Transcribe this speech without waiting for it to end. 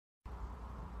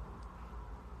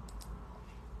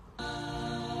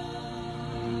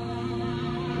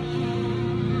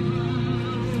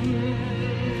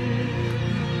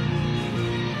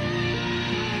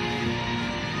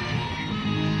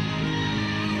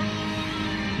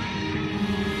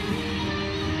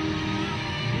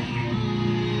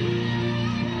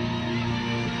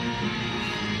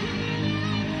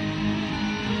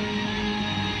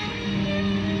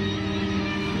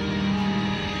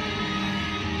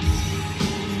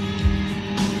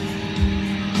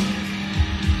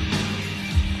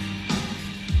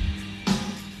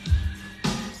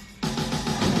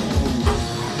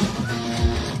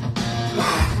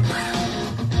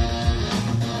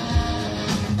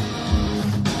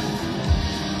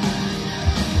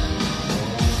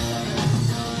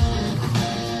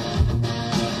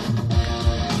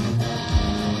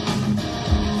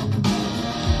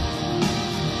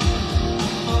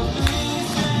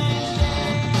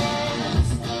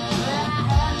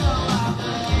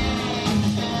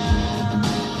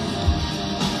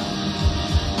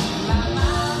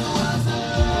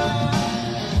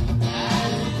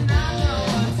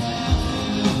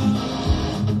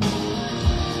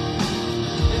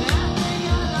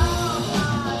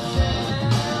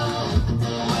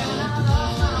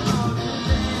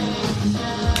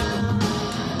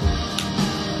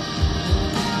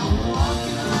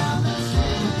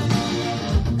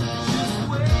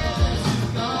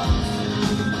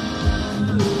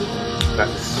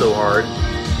so hard.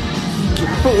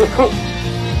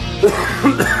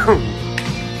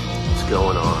 What's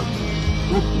going on?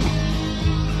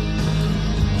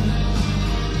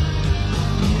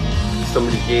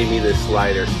 Somebody gave me this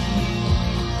lighter.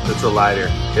 It's a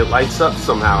lighter. It lights up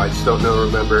somehow. I just don't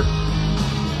remember.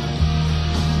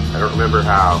 I don't remember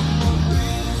how.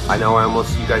 I know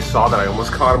you guys saw that. I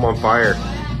almost caught him on fire.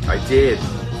 I did.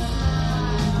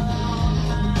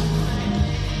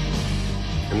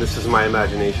 And this is my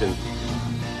imagination.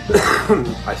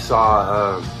 I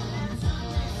saw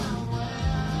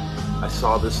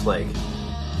this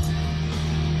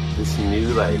this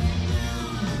new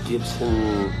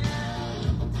Gibson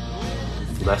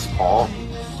Les Paul,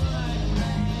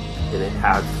 and it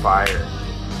had fire,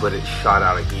 but it shot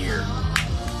out of gear.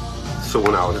 So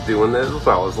when I was doing this,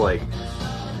 I was like,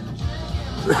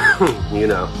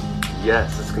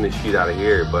 yes, it's gonna shoot out of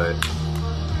here, but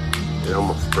it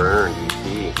almost burned, you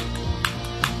see.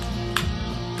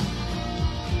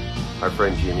 My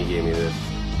friend Jimmy gave me this.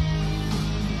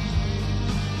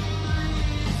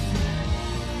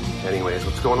 Anyways,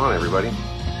 what's going on, everybody?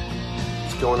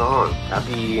 What's going on?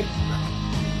 Happy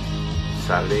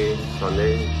Saturday,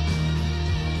 Sunday.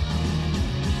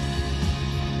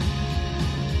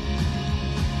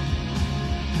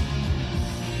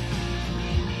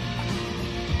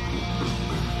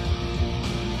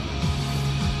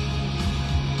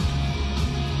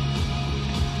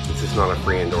 This is not a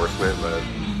free endorsement, but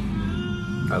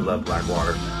I love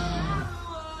Blackwater.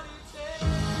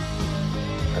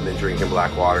 I've been drinking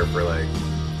Blackwater for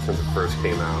since it first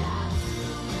came out.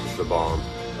 It's the bomb.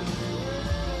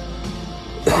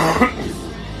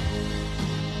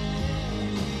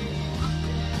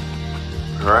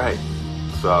 Alright,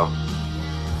 so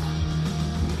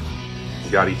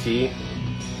got ET. We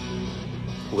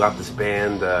got this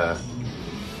band,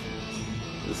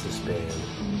 this band,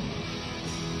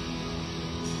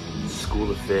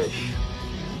 School of Fish.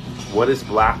 What is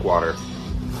Blackwater?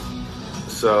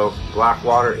 So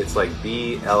Blackwater, it's like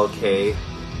BLK,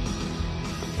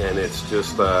 and it's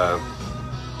just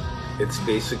it's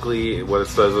basically what it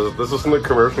says. This isn't a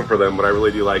commercial for them, but I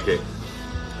really do like it.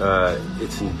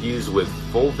 It's infused with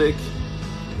fulvic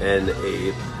and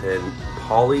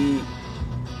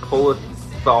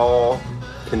polyethol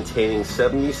containing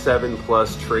 77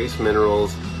 plus trace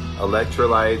minerals,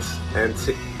 electrolytes,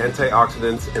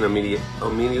 antioxidants, and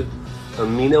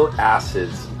amino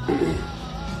acids.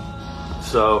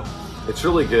 So it's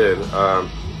really good.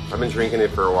 I've been drinking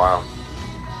it for a while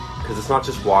because it's not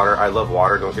just water. I love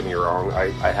water, don't get me wrong.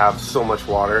 I have so much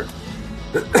water.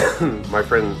 my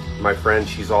friend,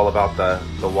 she's all about the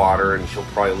water, and she'll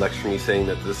probably lecture me saying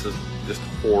that this is just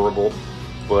horrible.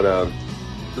 But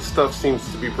this stuff seems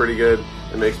to be pretty good.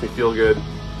 It makes me feel good.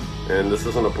 And this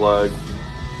isn't a plug.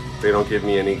 They don't give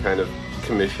me any kind of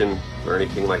commission or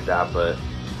anything like that, but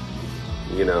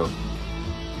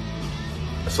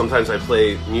sometimes I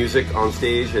play music on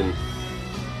stage and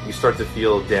you start to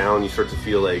feel down, you start to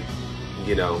feel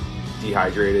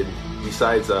dehydrated.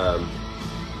 Besides,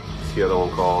 what's the other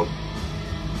one called?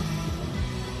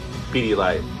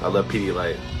 Pedialyte. I love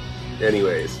Pedialyte.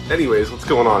 Anyways, what's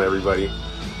going on, everybody?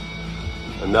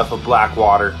 Enough of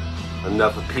Blackwater,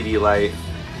 enough of Pedialyte.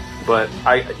 But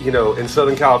in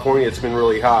Southern California, it's been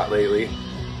really hot lately,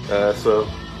 so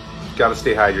gotta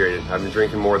stay hydrated. I've been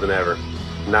drinking more than ever,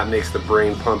 and that makes the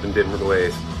brain pump in different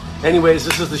ways. Anyways,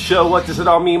 this is the show, What Does It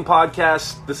All Mean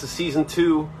podcast. This is season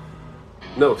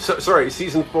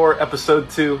 4, episode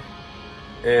 2,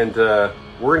 and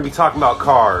we're gonna be talking about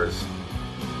cars.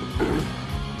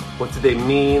 What do they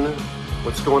mean?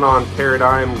 What's going on,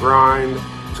 Paradigm Grind?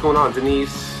 What's going on,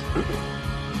 Denise?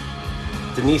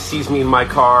 Denise sees me in my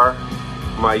car,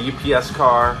 my UPS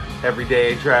car, every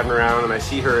day driving around, and I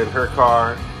see her in her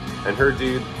car, and her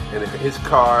dude in his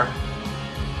car,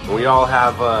 and we all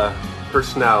have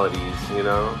personalities,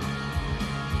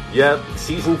 Yep,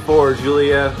 season 4,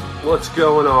 Julia. What's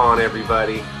going on,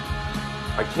 everybody?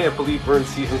 I can't believe we're in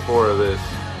season 4 of this.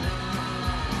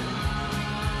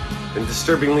 And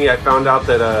disturbingly, I found out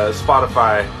that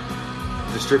Spotify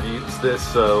distributes this,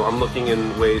 so I'm looking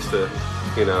in ways to,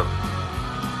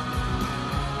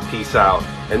 peace out.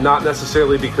 And not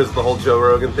necessarily because of the whole Joe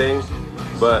Rogan thing,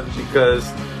 but because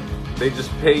they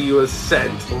just pay you a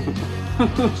cent.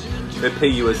 They pay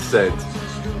you a cent.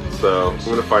 So I'm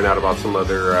going to find out about some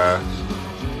other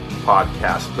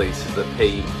podcast places that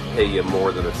pay you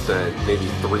more than a cent, maybe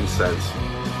 3 cents.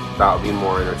 That would be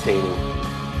more entertaining.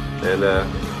 And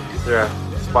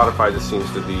Spotify just seems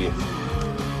to be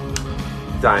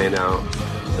dying out.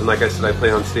 And like I said, I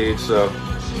play on stage, so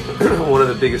one of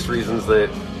the biggest reasons that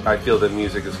I feel that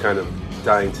music is kind of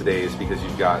dying today is because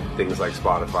you've got things like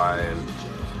Spotify, and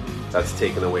that's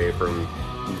taken away from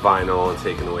vinyl and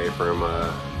taken away from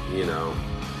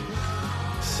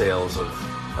sales of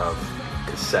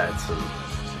cassettes and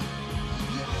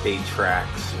 8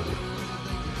 tracks and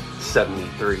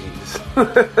 73s.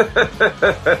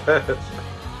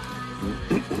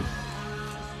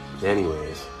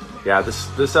 Anyways, yeah, this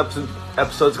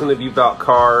episode's going to be about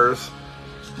cars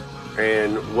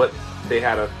and what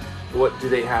do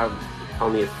they have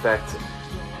on the effect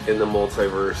in the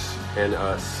multiverse and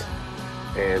us,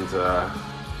 and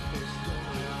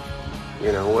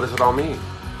what does it all mean?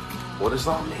 What does it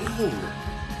all mean?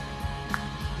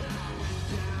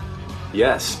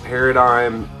 Yes,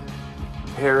 Paradigm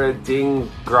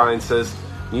Grind says,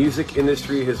 music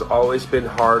industry has always been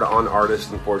hard on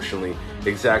artists, unfortunately.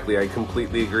 Exactly, I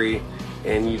completely agree.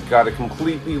 And you've got to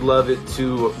completely love it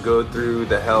to go through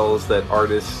the hells that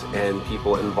artists and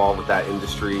people involved with that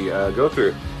industry go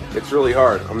through. It's really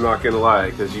hard, I'm not going to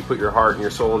lie, because you put your heart and your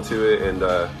soul into it, and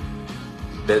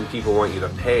then people want you to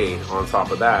pay on top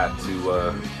of that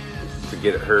to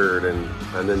get it heard, and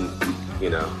then,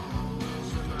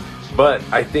 But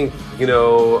I think,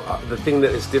 the thing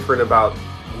that is different about,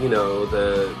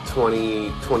 the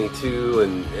 2022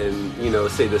 and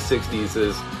say the 60s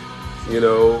is,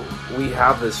 we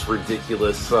have this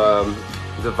ridiculous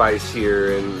device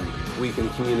here, and we can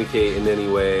communicate in any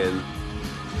way, and,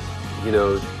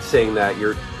 saying that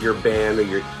your band or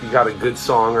you got a good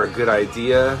song or a good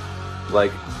idea,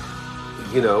 like,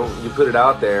 you put it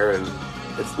out there, and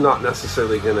it's not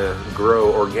necessarily going to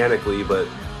grow organically, but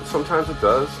sometimes it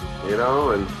does,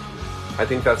 and I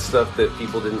think that's stuff that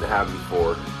people didn't have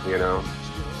before,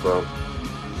 so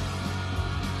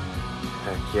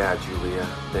heck yeah, Julia,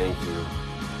 thank you.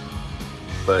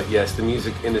 But yes, the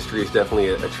music industry is definitely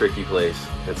a tricky place.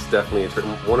 It's definitely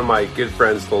one of my good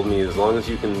friends told me, as long as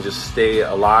you can just stay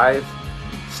alive,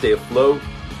 stay afloat,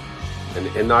 and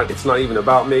it's not even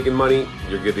about making money,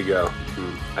 you're good to go.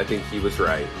 I think he was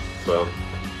right. So,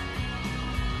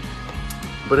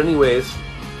 but anyways,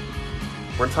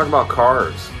 we're gonna talk about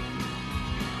cars.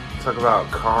 Talk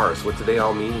about cars. What do they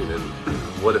all mean, and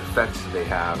what effects do they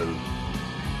have, and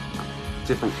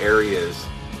different areas.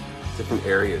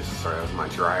 Sorry, that was my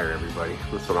dryer, everybody.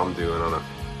 That's what I'm doing on a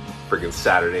freaking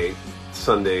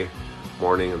Sunday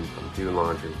morning. I'm doing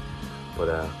laundry.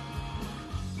 But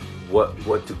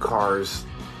what do cars,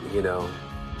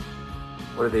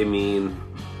 what do they mean?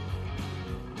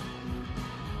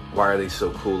 Why are they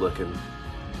so cool looking?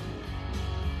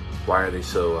 Why are they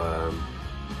so, I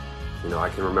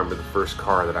can remember the first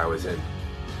car that I was in.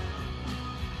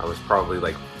 I was probably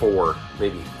like 4,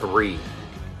 maybe 3.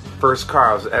 First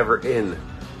car I was ever in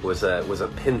was a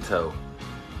Pinto,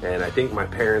 and I think my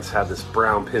parents had this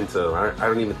brown Pinto. I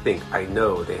don't even think, I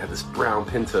know they had this brown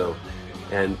Pinto,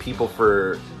 and people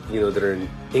that are in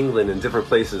England and different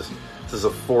places, this is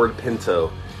a Ford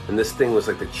Pinto, and this thing was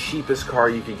like the cheapest car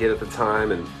you could get at the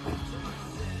time, and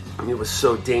it was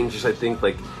so dangerous. I think,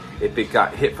 like, if it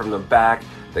got hit from the back,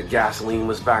 the gasoline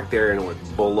was back there and it would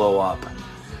blow up.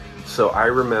 So I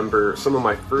remember some of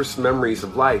my first memories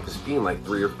of life as being like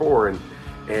 3 or 4,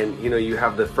 and you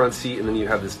have the front seat, and then you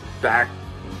have this back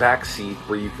seat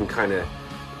where you can kind of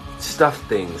stuff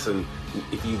things, and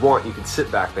if you want, you can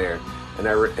sit back there. And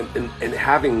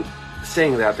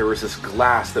saying that, there was this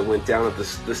glass that went down at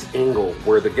this angle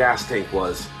where the gas tank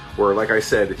was, where, like I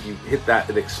said, if you hit that,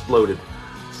 it exploded.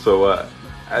 So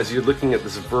as you're looking at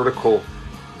this vertical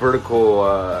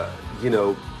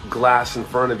glass in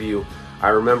front of you, I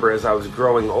remember as I was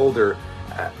growing older,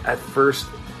 at first,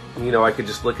 I could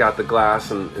just look out the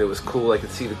glass and it was cool. I could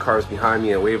see the cars behind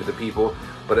me and wave at the people.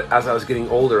 But as I was getting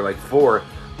older, like 4,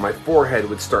 my forehead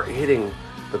would start hitting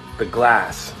the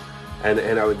glass,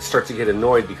 and I would start to get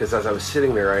annoyed, because as I was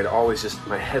sitting there, I'd always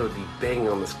my head would be banging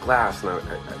on this glass, and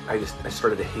I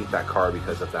started to hate that car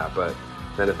because of that. But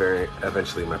then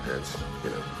eventually my parents,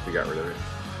 they got rid of it.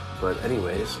 But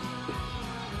anyways,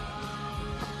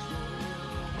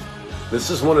 this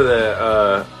is one of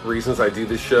the reasons I do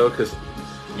this show, because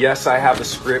yes, I have a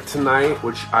script tonight,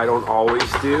 which I don't always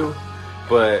do,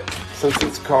 but since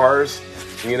it's cars,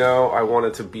 I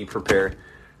wanted to be prepared.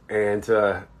 And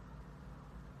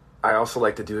I also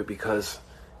like to do it because,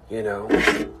 I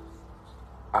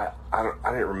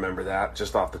didn't remember that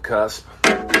just off the cusp.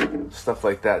 Stuff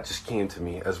like that just came to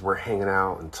me as we're hanging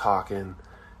out and talking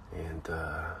and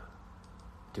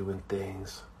doing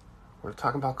things. We're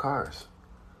talking about cars.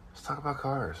 Let's talk about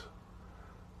cars.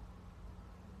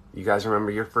 You guys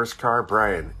remember your first car?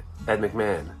 Brian Ed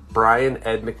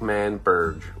McMahon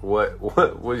Burge.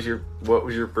 What was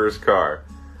your first car?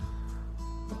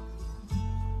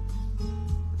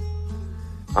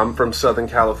 I'm from Southern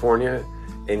California,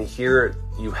 and here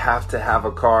you have to have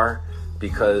a car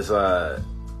because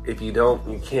if you don't,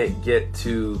 you can't get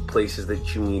to places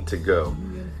that you need to go.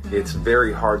 It's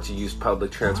very hard to use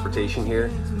public transportation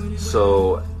here.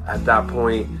 So at that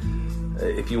point,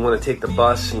 if you want to take the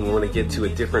bus and you want to get to a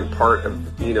different part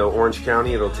of, Orange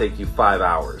County, it'll take you 5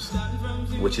 hours,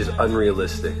 which is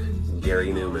unrealistic.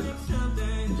 Gary Newman.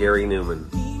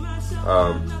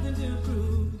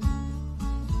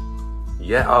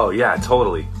 Yeah, oh yeah,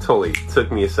 totally.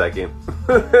 Took me a second.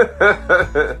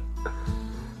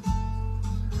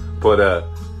 But,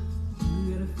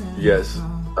 yes,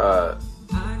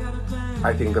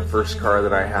 I think the first car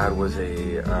that I had was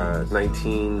a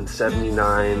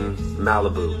 1979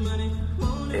 Malibu.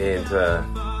 And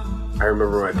I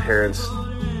remember my parents,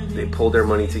 they pulled their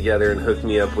money together and hooked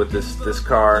me up with this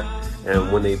car.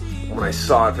 And when I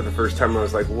saw it for the first time, I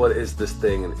was like, what is this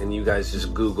thing? And you guys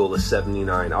just Google the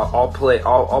 79. I'll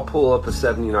pull up a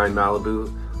 79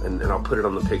 Malibu and I'll put it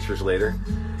on the pictures later.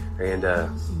 And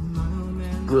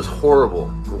it was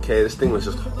horrible. Okay, this thing was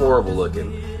just horrible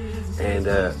looking. And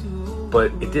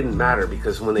but it didn't matter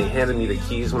because when they handed me the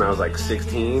keys when I was like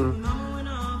 16,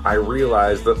 I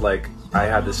realized that like I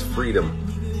had this freedom,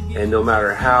 and no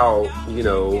matter how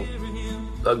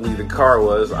ugly the car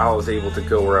was, I was able to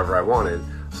go wherever I wanted.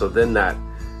 So then that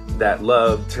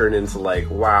love turned into like,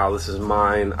 wow, this is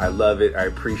mine. I love it. I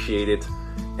appreciate it.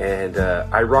 And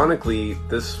ironically,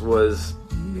 this was,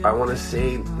 I want to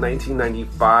say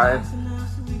 1995.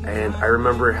 And I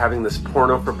remember having this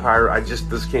Porno for Pyro.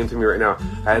 This came to me right now.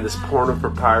 I had this Porno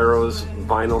for Pyro's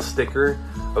vinyl sticker.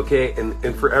 Okay,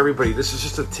 and for everybody, this is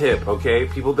just a tip, okay?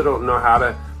 People that don't know how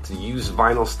to use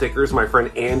vinyl stickers, my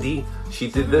friend Andy, she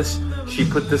did this. She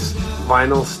put this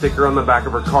vinyl sticker on the back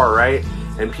of her car, right?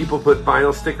 And people put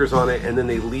vinyl stickers on it, and then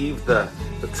they leave the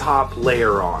top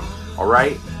layer on, all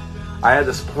right? I had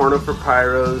this Porno for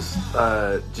Pyro's,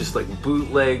 just like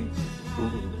bootleg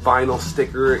vinyl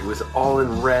sticker. It was all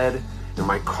in red, and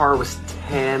my car was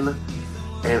tan,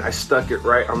 and I stuck it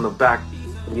right on the back,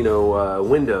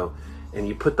 window. And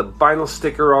you put the vinyl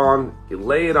sticker on, you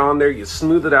lay it on there, you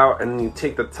smooth it out, and then you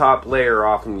take the top layer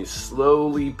off and you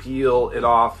slowly peel it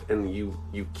off, and you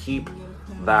keep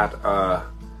that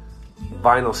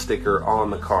vinyl sticker on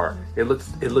the car. It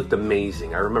looked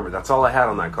amazing. I remember that's all I had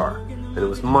on that car, and it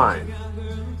was mine,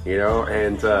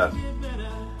 and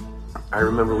I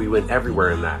remember we went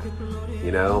everywhere in that,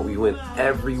 we went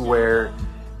everywhere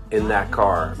in that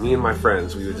car. Me and my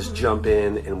friends, we would just jump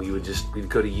in and we'd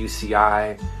go to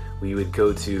UCI. We would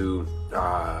go to,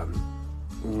 I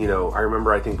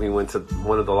remember I think we went to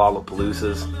one of the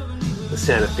Lollapaloozas, the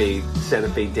Santa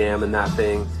Fe Dam and that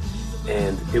thing,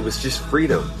 and it was just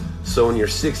freedom. So when you're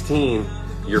 16,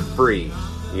 you're free,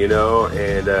 and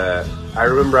I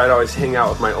remember I'd always hang out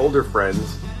with my older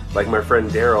friends, like my friend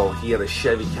Daryl. He had a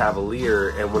Chevy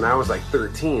Cavalier, and when I was like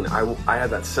 13, I had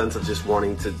that sense of just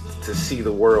wanting to see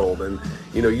the world. And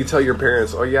you tell your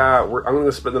parents, oh yeah, I'm going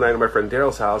to spend the night at my friend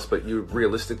Daryl's house, but you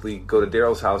realistically go to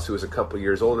Daryl's house, who was a couple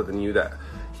years older than you, that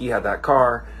he had that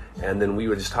car, and then we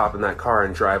would just hop in that car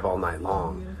and drive all night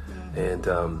long. And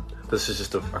this is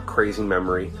just a crazy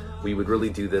memory. We would really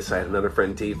do this. I had another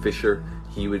friend, Dave Fisher.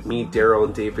 He would meet Daryl,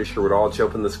 and Dave Fisher would all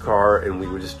jump in this car, and we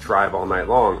would just drive all night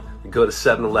long. We'd go to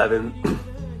 7-Eleven.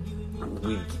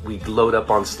 We'd load up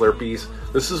on Slurpees.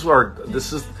 This is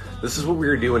what we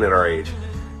were doing at our age.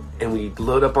 And we'd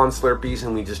load up on Slurpees,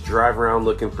 and we just drive around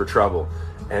looking for trouble.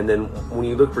 And then when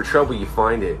you look for trouble, you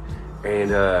find it.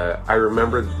 And I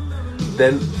remember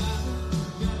then.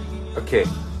 Okay,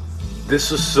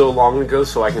 this was so long ago,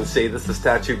 so I can say this. The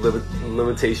statute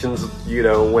limitations,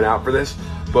 went out for this.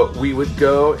 But we would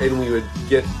go and we would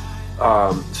get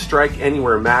Strike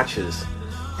Anywhere matches,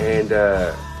 and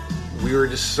we were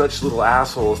just such little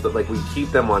assholes that like we'd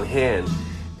keep them on hand.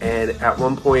 And at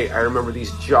one point, I remember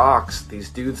these jocks, these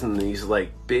dudes in these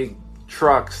like big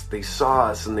trucks, they saw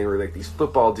us, and they were like these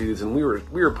football dudes, and we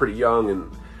were pretty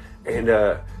young, and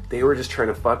they were just trying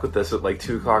to fuck with us at like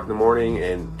 2 o'clock in the morning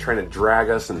and trying to drag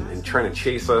us and trying to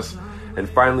chase us. And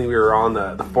finally, we were on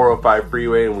the 405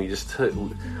 freeway, and we took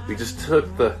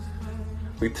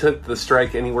the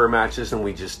Strike Anywhere matches, and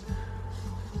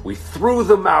we threw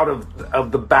them out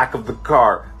of the back of the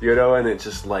car, and it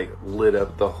just like lit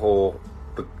up the whole.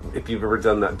 If you've ever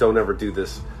done that, don't ever do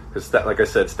this, because like I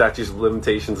said, statute of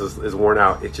limitations is worn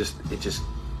out. It just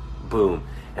boom,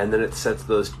 and then it set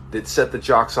the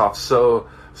jocks off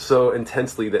so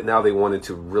intensely that now they wanted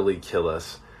to really kill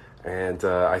us. And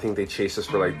I think they chased us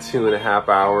for like 2.5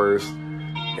 hours.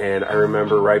 And I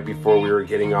remember right before we were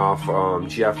getting off,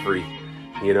 Jeffrey,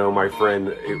 my friend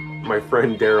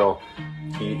Daryl,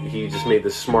 he just made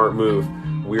this smart move.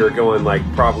 we were going like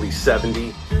probably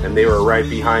 70, and they were right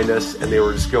behind us, and they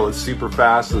were just going super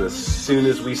fast. And as soon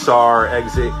as we saw our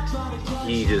exit,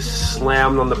 he just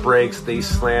slammed on the brakes. They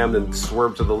slammed and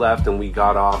swerved to the left, and we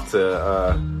got off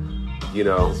to,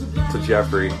 to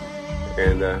Jeffrey.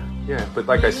 And yeah, but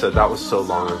like I said, that was so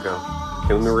long ago.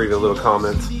 Okay, let me read a little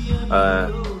comment.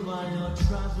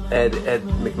 Ed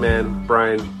McMahon,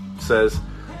 Brian says,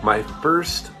 my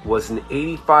first was an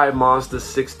 85 Mazda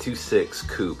 626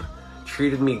 coupe.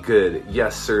 Treated me good.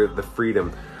 Yes, sir, the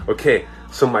Freedom. Okay,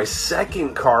 so my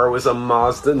second car was a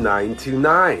Mazda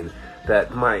 929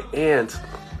 that my aunt,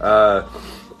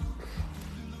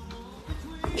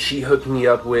 she hooked me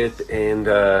up with, and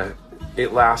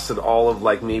it lasted all of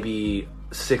like maybe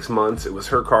 6 months. It was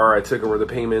her car. I took over the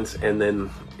payments, and then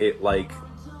it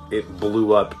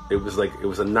blew up. It was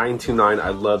a 929. I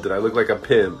loved it. I looked like a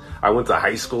pimp. I went to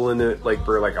high school in it like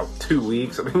for like 2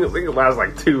 weeks. I think it lasted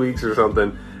like 2 weeks or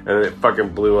something, and then it fucking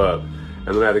blew up.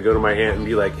 And then I had to go to my aunt and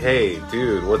be like, hey,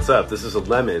 dude, what's up? This is a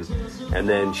lemon. And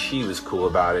then she was cool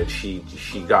about it. She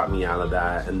got me out of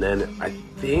that. And then I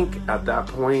think at that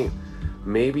point,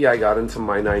 maybe I got into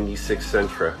my 96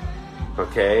 Sentra.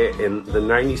 Okay, and the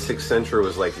 96 Sentra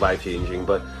was like life-changing.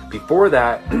 But before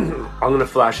that,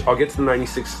 I'll get to the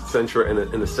 96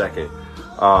 Sentra in a second.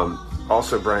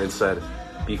 Also, Brian said,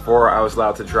 before I was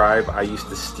allowed to drive, I used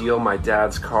to steal my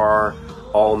dad's car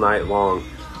all night long.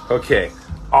 Okay,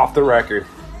 off the record,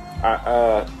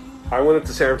 I went up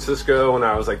to San Francisco when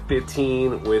I was like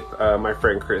 15 with my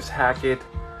friend Chris Hackett,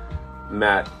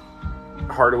 Matt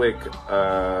Hardwick,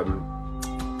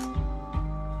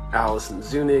 Allison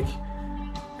Zunick,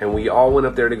 and we all went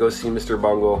up there to go see Mr.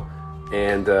 Bungle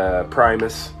and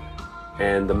Primus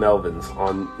and the Melvins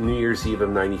on New Year's Eve of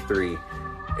 '93.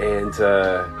 And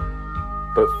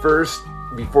but first,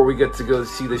 before we get to go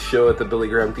see the show at the Billy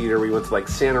Graham Theater, we went to like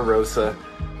Santa Rosa,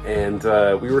 and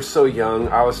we were so young.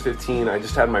 I was 15. I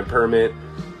just had my permit.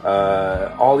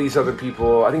 All these other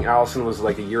people, I think Allison was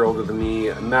like a year older than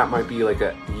me. Matt might be like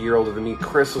a year older than me.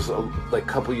 Chris was like a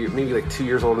couple years, maybe like 2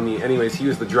 years older than me. Anyways, he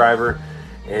was the driver.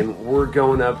 And we're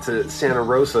going up to Santa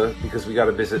Rosa because we got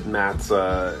to visit Matt's,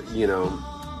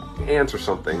 aunts or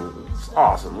something. It's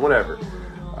awesome, whatever.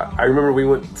 I remember we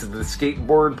went to the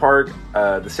skateboard park,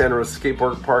 the Santa Rosa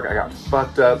skateboard park. I got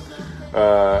fucked up.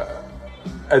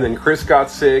 And then Chris got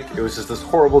sick. It was just this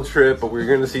horrible trip, but we were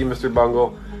going to see Mr.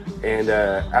 Bungle. And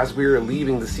as we were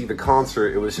leaving to see the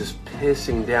concert, it was just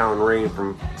pissing down rain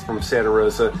from Santa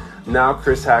Rosa. Now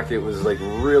Chris Hackett was like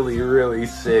really, really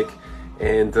sick.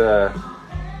 And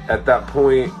at that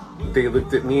point, they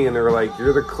looked at me and they were like,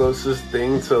 you're the closest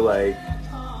thing to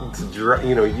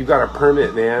you got a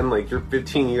permit, man. Like, you're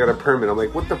 15, you got a permit. I'm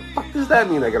like, what the fuck does that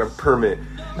mean, I got a permit?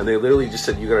 And they literally just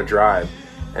said, you got to drive.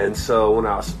 And so when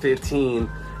I was 15,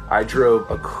 I drove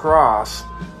across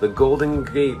the Golden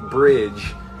Gate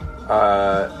Bridge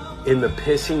in the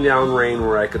pissing down rain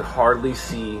where I could hardly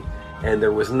see. And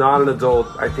there was not an adult,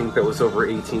 I think, that was over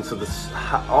 18. So this is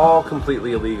all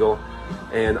completely illegal.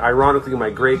 And ironically, my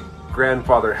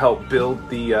great-grandfather helped build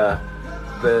the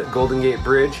Golden Gate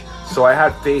Bridge. So I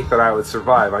had faith that I would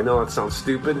survive. I know that sounds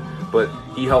stupid, but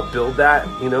he helped build that,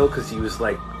 because he was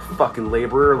like fucking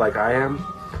laborer like I am.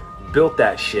 Built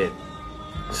that shit.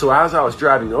 So as I was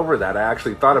driving over that, I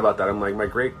actually thought about that. I'm like, my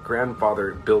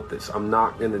great-grandfather built this. I'm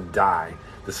not going to die.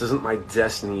 This isn't my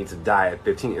destiny to die at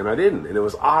 15. And I didn't. And it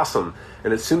was awesome.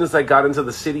 And as soon as I got into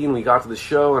the city and we got to the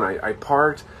show and I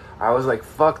parked, I was like,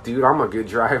 fuck, dude, I'm a good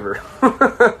driver.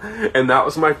 And that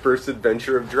was my first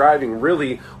adventure of driving,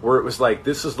 really, where it was like,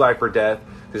 this is life or death,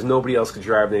 because nobody else could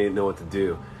drive, they didn't know what to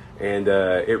do. And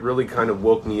it really kind of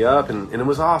woke me up, and it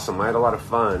was awesome. I had a lot of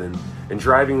fun, and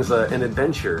driving is an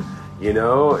adventure, and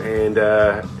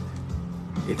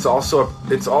it's also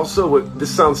what, this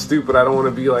sounds stupid, I don't want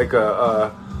to be like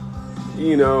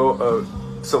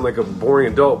sound like a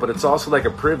boring adult, but it's also like a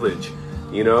privilege,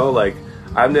 like,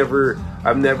 I've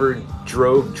never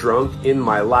drove drunk in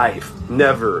my life.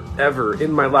 Never, ever in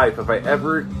my life have I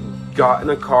ever got in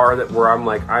a car where I'm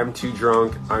like, I'm too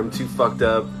drunk, I'm too fucked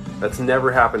up. That's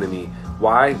never happened to me.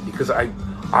 Why? Because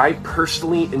I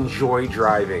personally enjoy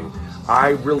driving. I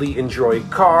really enjoy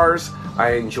cars.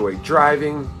 I enjoy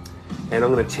driving. And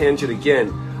I'm going to tangent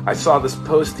again. I saw this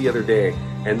post the other day,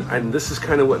 and this is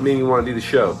kind of what made me want to do the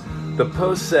show. The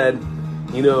post said,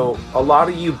 a lot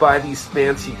of you buy these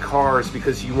fancy cars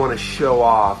because you want to show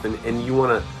off and you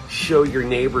want to show your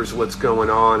neighbors what's going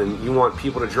on, and you want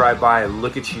people to drive by and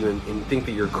look at you and think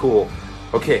that you're cool.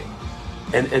 Okay,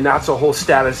 and that's a whole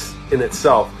status in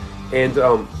itself. And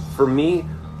for me,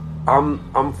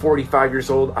 I'm 45 years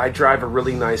old. I drive a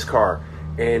really nice car,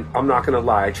 And I'm not gonna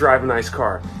lie, I drive a nice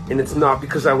car, and it's not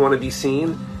because I want to be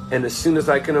seen. And as soon as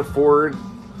I can afford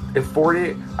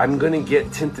it, I'm gonna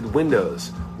get tinted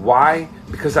windows. Why?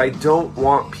 Because I don't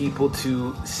want people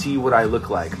to see what I look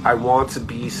like. I want to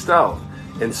be stealth.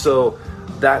 And so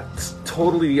that's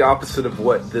totally the opposite of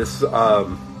what this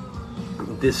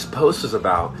post is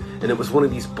about. And it was one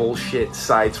of these bullshit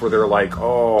sites where they're like,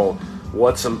 oh,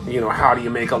 how do you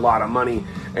make a lot of money?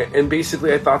 And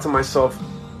basically I thought to myself,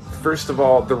 first of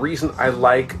all, the reason I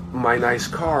like my nice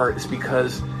car is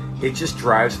because it just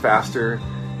drives faster.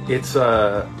 It's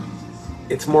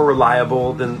more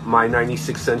reliable than my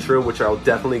 96 Sentra, which I'll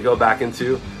definitely go back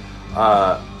into.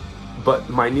 But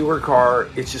my newer car,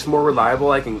 it's just more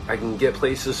reliable. I can get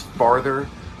places farther.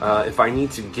 If I need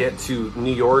to get to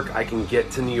New York, I can get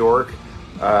to New York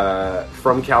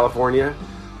from California.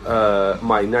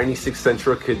 My 96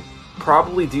 Sentra could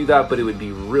probably do that, but it would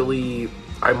be really,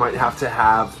 I might have to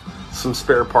have some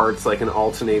spare parts like an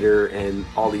alternator and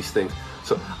all these things.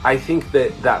 So I think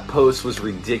that post was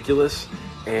ridiculous.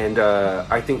 And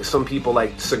I think some people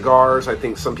like cigars. I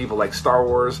think some people like Star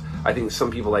Wars. I think some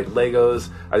people like Legos.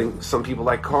 I think some people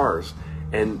like cars.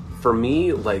 And for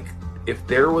me, like, if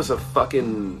there was a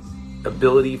fucking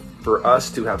ability for us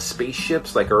to have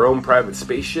spaceships, like our own private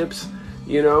spaceships,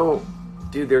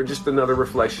 dude, they're just another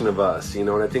reflection of us, and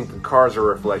I think the cars are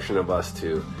a reflection of us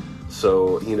too.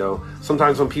 So,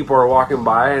 sometimes when people are walking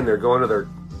by and they're going to their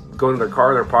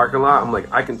car in their parking lot, I'm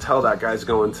like, I can tell that guy's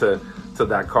going to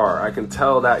that car. I can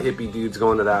tell that hippie dude's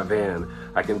going to that van.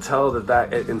 I can tell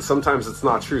that, and sometimes it's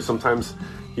not true. Sometimes,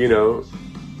 you're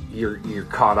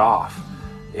caught off,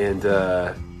 and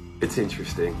it's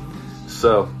interesting.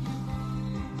 So,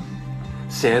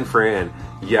 San Fran,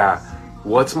 yeah.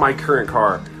 What's my current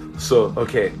car? So,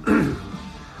 okay,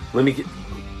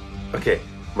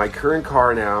 my current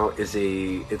car now is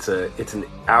it's an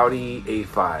Audi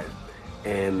A5,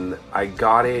 and I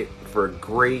got it for a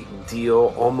great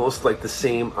deal, almost like the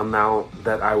same amount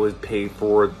that I would pay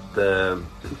for the,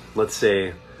 let's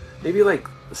say, maybe like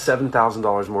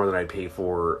 $7,000 more than I pay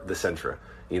for the Sentra,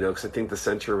 because I think the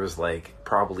Sentra was like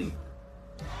probably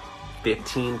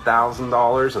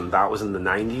 $15,000, and that was in the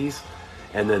 90s.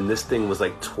 And then this thing was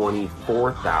like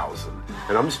 $24,000.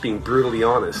 And I'm just being brutally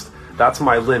honest. That's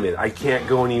my limit. I can't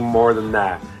go any more than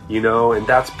that, and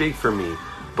that's big for me.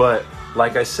 But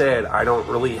like I said, I don't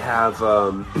really have,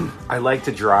 I like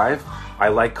to drive. I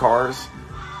like cars.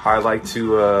 I like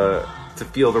to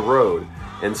feel the road.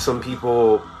 And some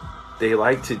people, they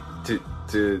like to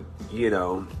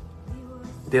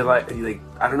they like,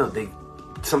 I don't know,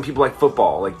 some people like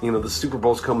football. Like, the Super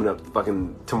Bowl's coming up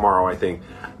fucking tomorrow, I think.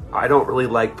 I don't really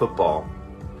like football.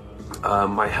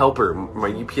 My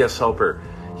UPS helper,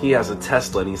 he has a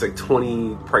Tesla, and he's like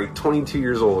probably 22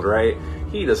 years old, right?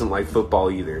 He doesn't like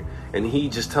football either. And he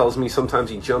just tells me sometimes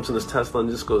he jumps in his Tesla and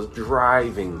just goes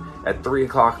driving at 3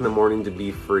 o'clock in the morning to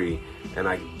be free. And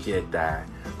I get that.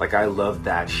 Like, I love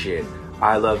that shit.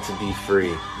 I love to be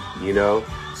free,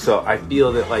 So I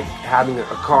feel that, like, having a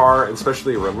car,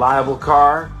 especially a reliable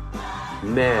car,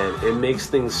 man, it makes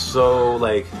things so,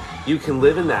 like, you can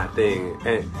live in that thing.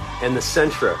 And the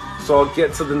Sentra. So I'll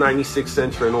get to the 96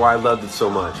 Sentra and why I loved it so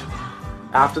much.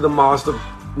 After the Mazda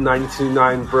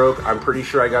 92.9 broke, I'm pretty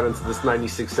sure I got into this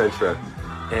 96 Sentra.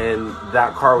 And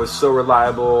that car was so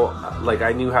reliable. Like,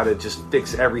 I knew how to just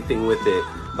fix everything with it.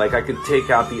 Like, I could take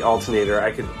out the alternator.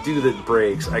 I could do the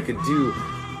brakes. I could do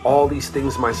all these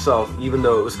things myself, even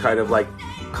though it was kind of like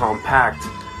compact.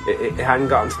 It hadn't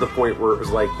gotten to the point where it was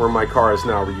like where my car is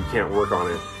now, where you can't work on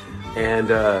it. And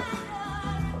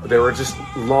there were just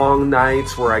long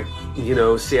nights where I,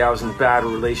 say I was in bad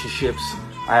relationships.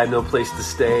 I had no place to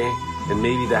stay, and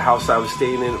maybe the house I was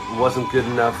staying in wasn't good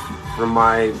enough for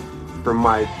my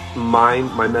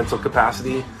mind, my mental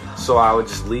capacity. So I would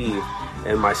just leave,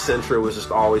 and my Sentra was just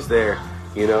always there,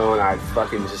 and I'd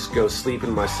fucking just go sleep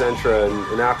in my Sentra,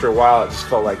 and after a while it just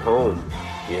felt like home,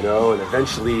 and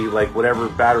eventually, like, whatever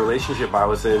bad relationship I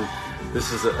was in,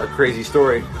 this is a crazy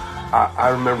story. I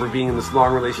remember being in this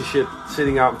long relationship,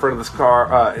 sitting out in front of this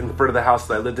car, in front of the house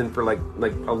that I lived in for like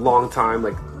a long time,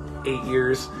 like 8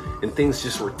 years, and things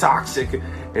just were toxic.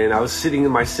 And I was sitting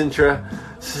in my Sentra,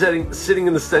 sitting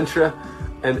in the Sentra,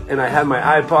 and I had my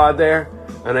iPod there,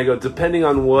 and I go, depending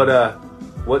on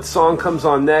what song comes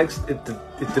on next, it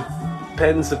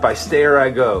depends if I stay or I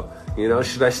go.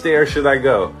 Should I stay or should I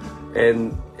go?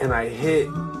 And I hit,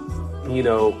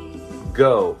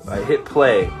 go. I hit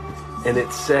play. And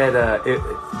it said,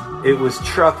 it was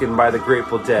Truckin' by the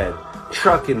Grateful Dead.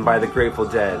 Truckin' by the Grateful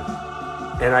Dead.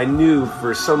 And I knew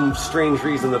for some strange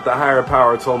reason that the higher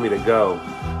power told me to go.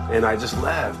 and I just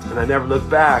left, and I never looked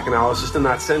back, and I was just in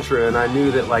that Sentra, and I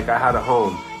knew that like I had a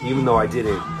home, even though I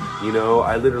didn't. You know,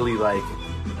 I literally like,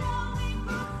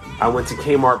 I went to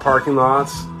Kmart parking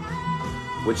lots,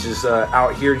 which is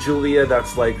out here, Julia.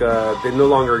 That's like, they no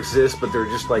longer exist, but they're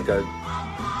just like a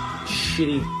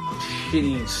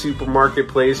shitty supermarket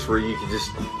place where you can just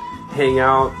hang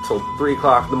out till 3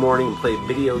 o'clock in the morning and play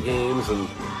video games and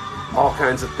all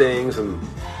kinds of things. And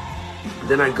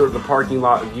then I'd go to the parking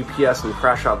lot of UPS and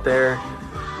crash out there,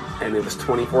 and it was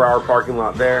 24-hour parking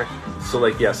lot there. So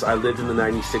like, yes, I lived in the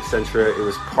 96 Sentra. It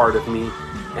was part of me.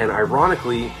 And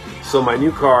ironically, so my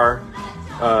new car,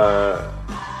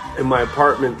 in my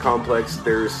apartment complex,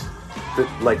 there's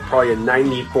like probably a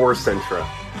 94 Sentra,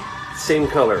 same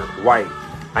color, white.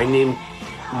 I named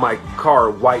my car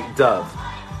White Dove,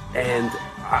 and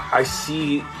I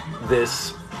see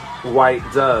this white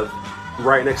dove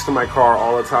right next to my car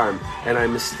all the time, and I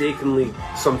mistakenly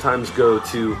sometimes go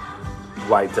to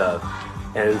White Dove.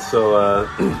 And so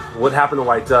what happened to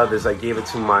White Dove is I gave it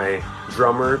to my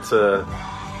drummer to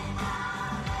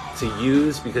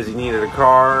use because he needed a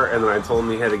car, and then I told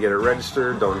him he had to get it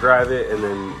registered, don't drive it, and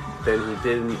then he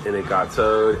didn't, and it got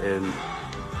towed, and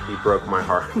he broke my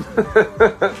heart.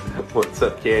 What's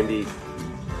up, Candy?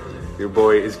 Your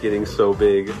boy is getting so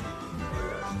big.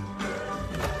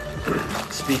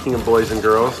 Speaking of boys and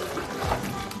girls,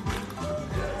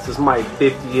 this is my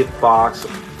 50th box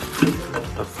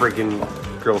of freaking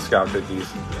Girl Scout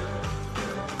cookies.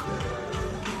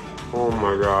 Oh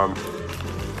my god.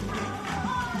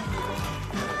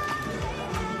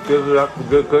 Give it up for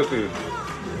good cookies.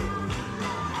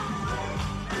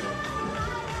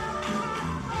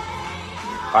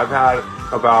 I've had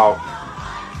about,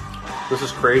 this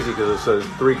is crazy because it says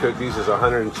 3 cookies is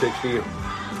 160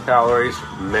 calories.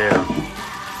 Man,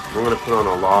 I'm gonna put on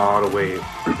a lot of weight.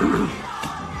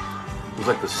 It's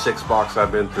like the 6th box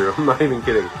I've been through. I'm not even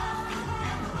kidding.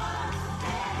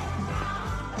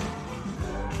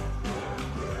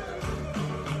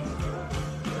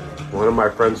 One of my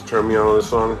friends turned me on to this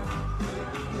song.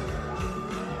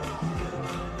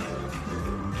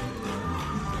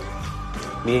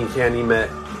 Me and Candy met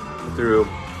through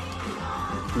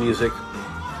music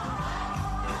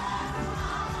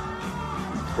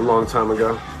a long time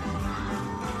ago.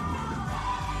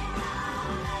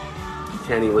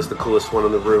 Candy was the coolest one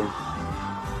in the room.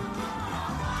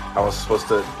 I was supposed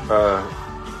to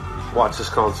watch this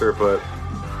concert, but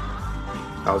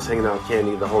I was hanging out with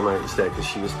Candy the whole night instead because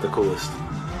she was the coolest.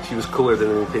 She was cooler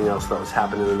than anything else that was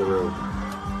happening in the room.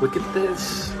 Look at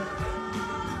this.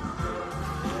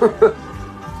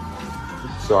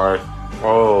 Sorry.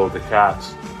 Oh, the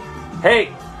cats.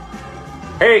 Hey!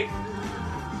 Hey!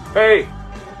 Hey!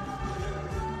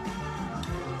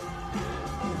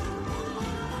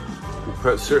 You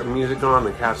put certain music on,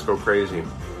 the cats go crazy.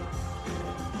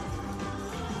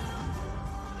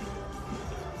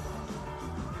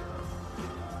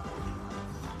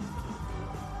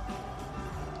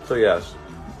 So yes,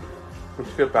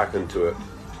 let's get back into it.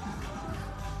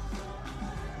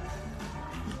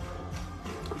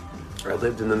 I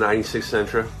lived in the 96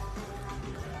 Sentra.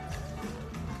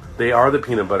 They are the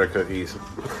peanut butter cookies.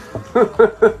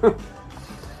 I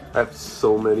have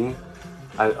so many.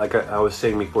 Like I was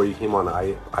saying before you came on,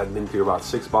 I've been through about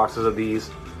 6 boxes of these.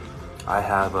 I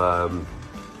have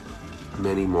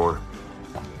many more.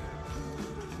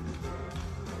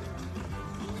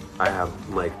 I have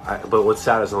but what's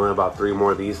sad is only about 3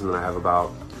 more of these, and then I have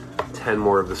about 10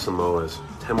 more of the Samoas.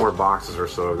 10 more boxes or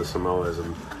so of the Samoas,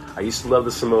 and I used to love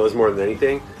the Samoas more than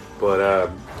anything, but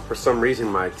for some reason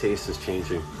my taste is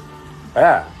changing.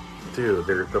 Ah, dude,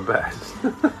 they're the best.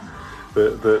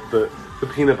 the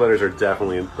peanut butters are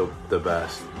definitely the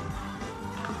best.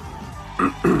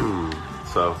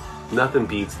 So nothing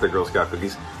beats the Girl Scout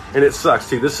cookies, and it sucks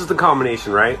too. This is the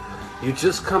combination, right? You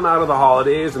just come out of the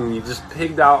holidays and you just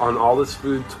pigged out on all this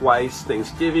food twice,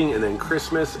 Thanksgiving and then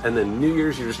Christmas and then New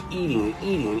Year's. You're just eating and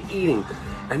eating and eating.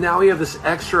 And now we have this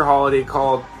extra holiday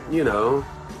called, you know,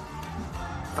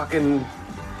 fucking,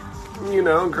 you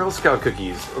know, Girl Scout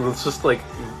cookies. And it's just like,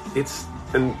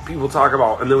 and people talk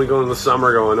about, and then we go in the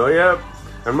summer going, oh yeah,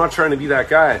 I'm not trying to be that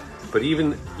guy. But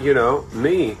even, you know,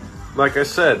 me, like I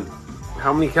said,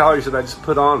 how many calories did I just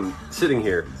put on sitting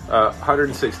here?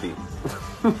 160.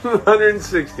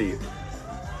 160.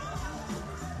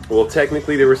 Well,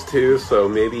 technically there was 2, so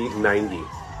maybe 90.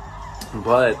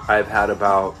 But I've had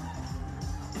about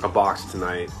a box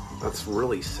tonight. That's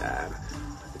really sad.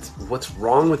 It's what's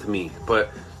wrong with me.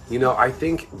 But you know, I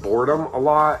think boredom a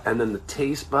lot, and then the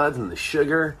taste buds and the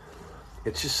sugar.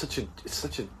 It's just such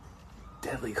a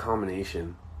deadly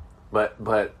combination. But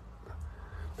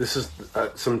this is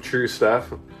some true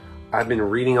stuff. I've been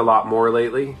reading a lot more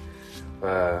lately.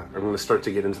 I'm going to start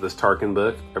to get into this Tarkin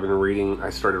book. I've been reading. I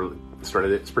started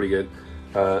it. It's pretty good.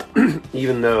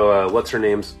 Even though what's her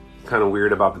name's kind of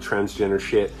weird about the transgender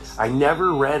shit. I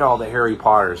never read all the Harry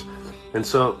Potters, and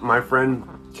so my friend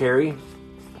Carrie,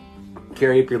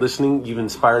 if you're listening, you've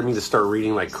inspired me to start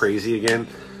reading like crazy again.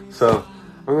 So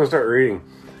I'm gonna start reading,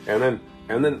 and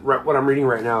then what I'm reading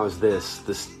right now is this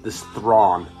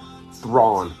Thrawn.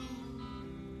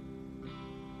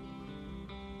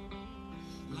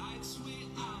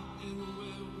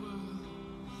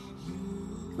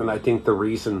 And I think the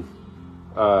reason,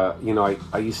 I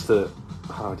used to,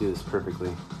 how do I do this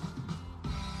perfectly?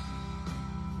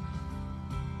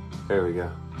 There we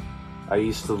go. I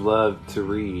used to love to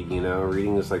read,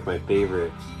 reading was like my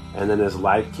favorite. And then as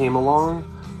life came along,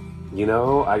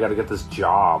 I got to get this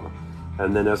job.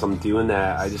 And then as I'm doing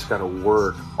that, I just got to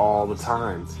work all the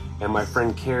time. And my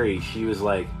friend Carrie, she was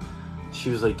like,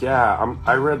 yeah,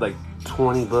 I read like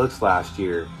 20 books last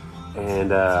year.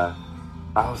 And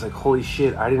I was like, holy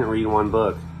shit, I didn't read one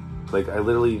book. Like, I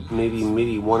literally,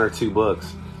 maybe one or two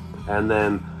books. And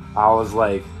then I was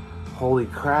like, holy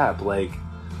crap, like,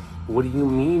 what do you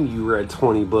mean you read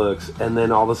 20 books? And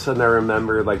then all of a sudden I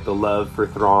remembered, like, the love for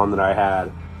Thrawn that I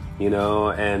had,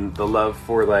 and the love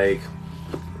for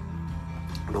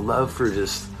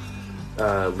just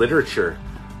literature,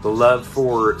 the love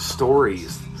for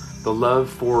stories, the love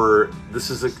for, this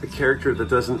is a character that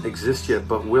doesn't exist yet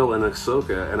but will in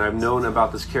Ahsoka, and I've known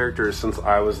about this character since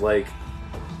I was like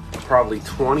probably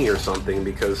 20 or something,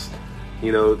 because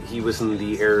he was in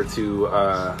the heir to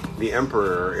the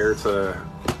Emperor, or heir to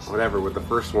whatever, with the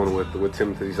first one with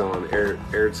Timothy Zahn,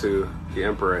 heir to the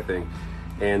Emperor, I think.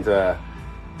 And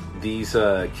these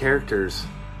characters,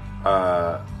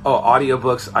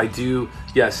 audiobooks, I do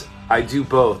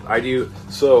both. I do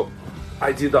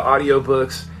the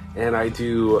audiobooks, and I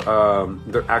do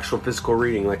the actual physical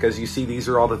reading. Like, as you see, these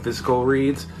are all the physical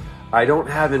reads. I don't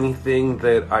have anything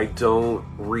that I don't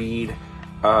read.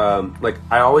 Like,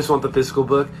 I always want the physical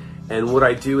book, and what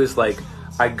I do is, like,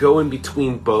 I go in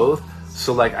between both,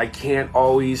 so, like, I can't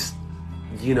always,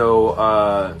 read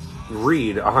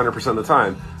 100% of the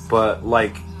time, but,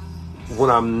 like, when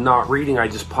I'm not reading, I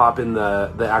just pop in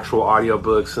the actual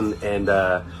audiobooks and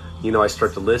I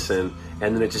start to listen,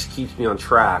 and then it just keeps me on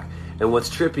track. And what's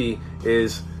trippy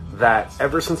is that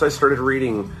ever since I started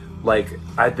reading, like,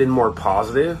 I've been more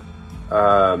positive.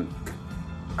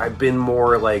 I've been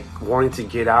more, like, wanting to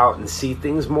get out and see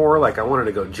things more. Like, I wanted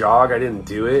to go jog. I didn't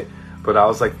do it, but I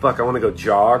was like, fuck, I want to go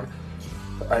jog.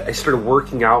 I started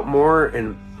working out more,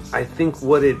 and I think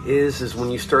what it is when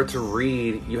you start to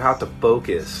read, you have to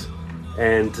focus.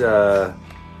 And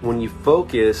when you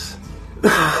focus,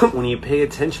 when you pay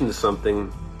attention to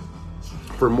something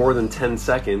for more than 10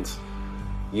 seconds,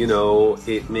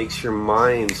 it makes your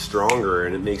mind stronger,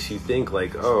 and it makes you think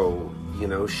like, oh,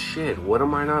 shit, what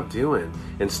am I not doing?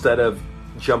 Instead of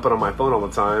jumping on my phone all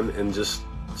the time and just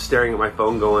staring at my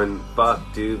phone going, fuck,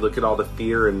 dude, look at all the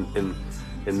fear and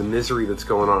the misery that's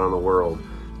going on in the world.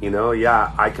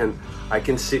 Yeah, I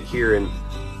can sit here and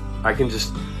I can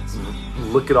just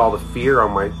look at all the fear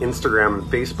on my Instagram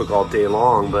and Facebook all day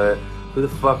long, but who the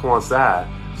fuck wants that?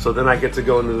 So then I get to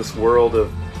go into this world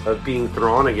of being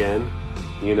Thrawn again,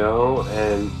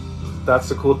 and that's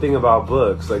the cool thing about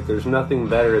books. Like, there's nothing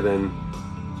better than,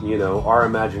 our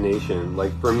imagination.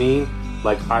 Like, for me,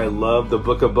 like, I love the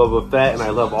Book of Boba Fett and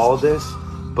I love all of this,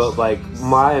 but, like,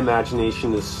 my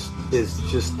imagination is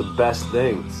just the best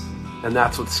thing. And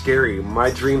that's what's scary. My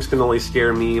dreams can only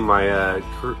scare me. My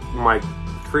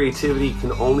creativity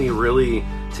can only really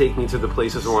take me to the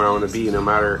places where I want to be, no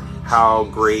matter how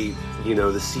great,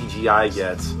 the CGI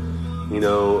gets.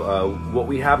 What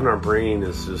we have in our brain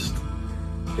is just,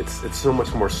 it's so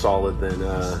much more solid than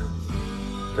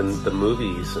the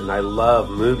movies. And I love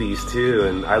movies too,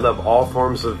 and I love all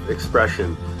forms of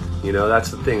expression.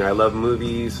 That's the thing. I love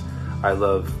movies. I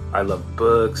love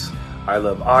books. I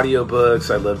love audiobooks.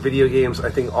 I love video games.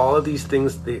 I think all of these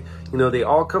things, they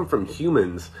all come from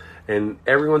humans, and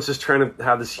everyone's just trying to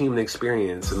have this human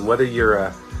experience. And whether you're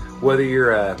a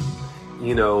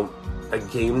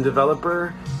game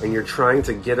developer and you're trying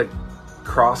to get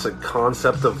across a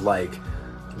concept of, like,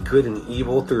 good and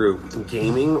evil through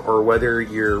gaming, or whether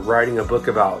you're writing a book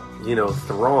about,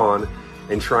 Thrawn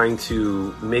and trying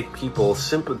to make people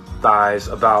sympathize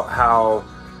about how,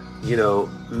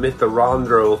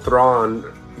 Mitharandro Thrawn,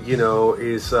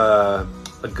 is a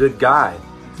good guy,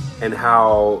 and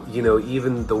how,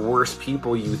 even the worst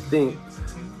people you think,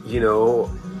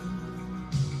 even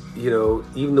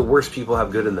the worst people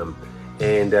have good in them.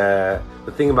 And the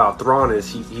thing about Thrawn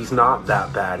is he's not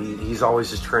that bad. He's always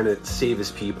just trying to save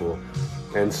his people.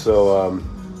 And so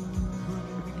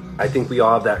I think we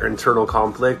all have that internal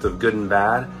conflict of good and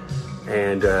bad.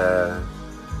 And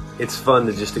it's fun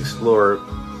to just explore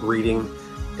reading.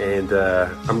 And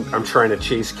I'm trying to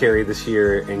chase Carrie this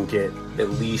year and get at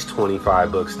least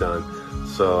 25 books done.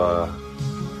 So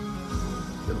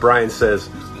Brian says,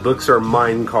 books are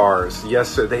mind cars. Yes,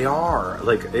 sir, they are.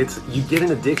 Like, you get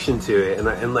an addiction to it.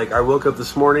 And like, I woke up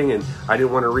this morning and I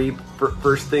didn't want to read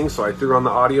first thing, so I threw on the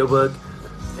audiobook.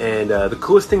 And the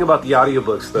coolest thing about the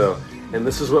audiobooks, though, and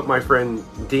this is what my friend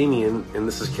Damien, and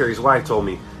this is Carrie's wife, told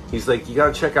me. He's like, you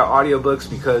got to check out audiobooks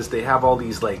because they have all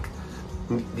these, like,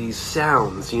 these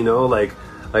sounds, you know, like,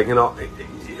 you know,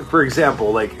 for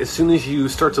example, like, as soon as you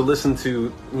start to listen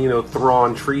to, you know,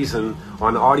 Thrawn Treason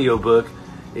on audiobook,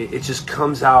 it just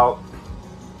comes out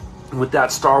with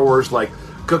that Star Wars, like,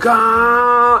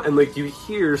 gaga, and like, you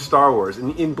hear Star Wars,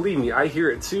 and believe me, I hear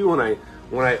it too when I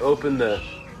open the,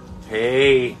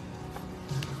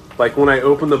 like, when I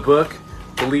open the book,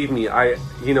 believe me, I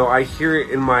hear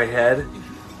it in my head,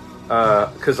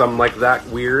 because I'm like that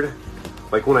weird.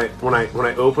 Like, when I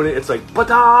open it, it's like,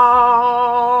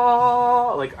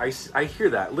 ba-da! Like, I hear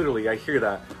that, literally, I hear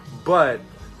that. But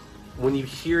when you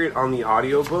hear it on the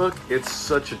audiobook, it's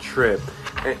such a trip.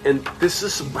 And this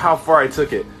is how far I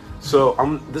took it. So,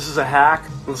 this is a hack.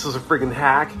 This is a friggin'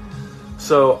 hack.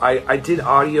 So, I did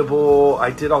Audible,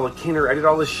 I did all the Kindle, I did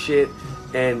all this shit,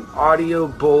 and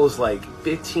Audible is like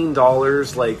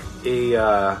 $15, like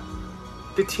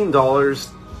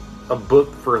 $15 a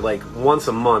book for like once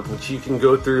a month, which you can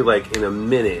go through like in a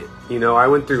minute. You know, I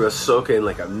went through Ahsoka in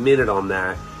like a minute on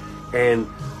that. And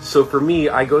so for me,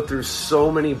 I go through so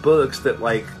many books that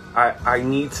like I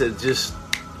need to just,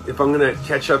 if I'm gonna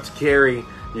catch up to Carrie,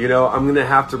 you know, I'm gonna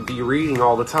have to be reading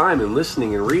all the time and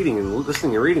listening and reading and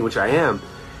listening and reading, which I am.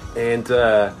 And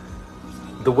the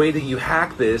way that you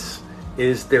hack this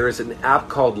is there is an app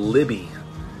called Libby.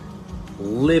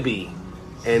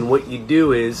 And what you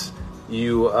do is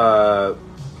you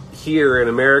here in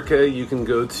America, you can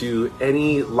go to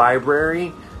any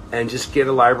library and just get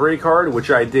a library card,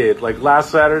 which I did. Like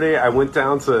last Saturday, I went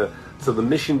down to the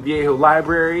Mission Viejo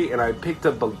library and I picked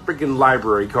up a freaking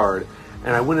library card.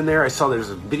 And I went in there, I saw there's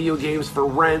video games for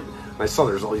rent, and I saw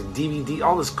there's all these DVD,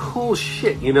 all this cool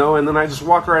shit, you know, and then I just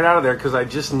walked right out of there because I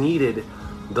just needed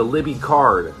the Libby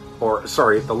card,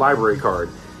 the library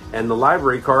card. And the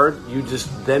library card, you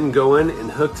just then go in and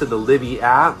hook to the Libby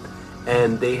app,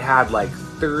 and they had like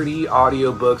 30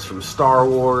 audiobooks from Star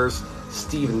Wars,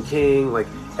 Stephen King, like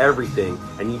everything.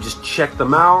 And you just check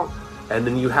them out, and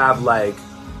then you have like,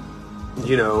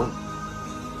 you know,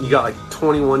 you got like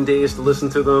 21 days to listen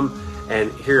to them.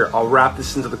 And here, I'll wrap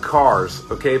this into the cars,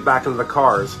 okay? Back into the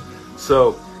cars.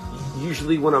 So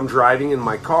usually when I'm driving in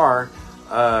my car,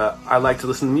 I like to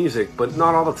listen to music, but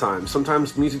not all the time.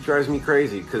 Sometimes music drives me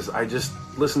crazy because I just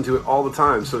listen to it all the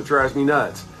time, so it drives me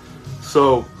nuts.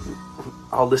 So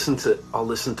I'll listen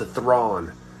to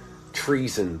Thrawn,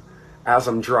 Treason, as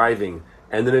I'm driving,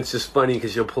 and then it's just funny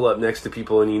because you'll pull up next to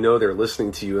people and you know they're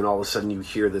listening to you, and all of a sudden you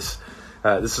hear this.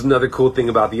 This is another cool thing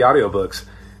about the audiobooks.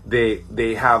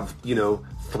 They have, you know,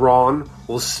 Thrawn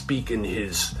will speak in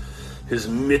his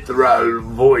Mithril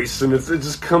voice, and it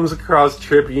just comes across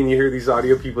trippy, and you hear these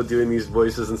audio people doing these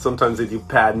voices, and sometimes they do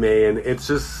Padme, and it's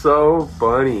just so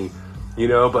funny, you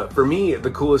know. But for me,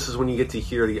 the coolest is when you get to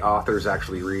hear the authors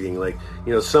actually reading. Like,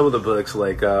 you know, some of the books,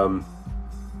 like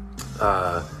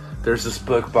there's this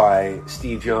book by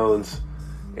Steve Jones,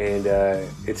 and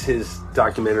it's his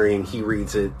documentary, and he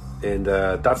reads it, and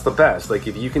that's the best. Like,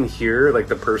 if you can hear like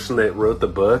the person that wrote the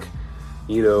book,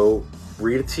 you know,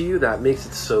 read it to you, that makes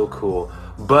it so cool.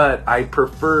 But I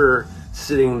prefer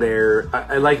sitting there.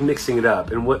 I like mixing it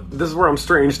up, and this is where I'm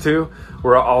strange too,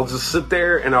 where I'll just sit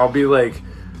there and I'll be like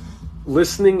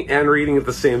listening and reading at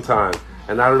the same time.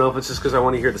 And I don't know if it's just because I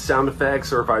want to hear the sound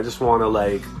effects, or if I just want to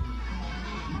like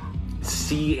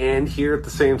see and hear at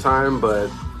the same time, but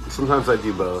sometimes I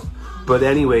do both. But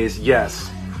anyways,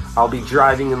 yes, I'll be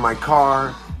driving in my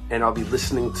car and I'll be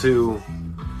listening to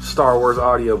Star Wars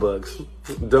audiobooks.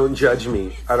 Don't judge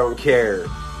me. I don't care.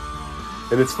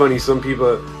 And it's funny, some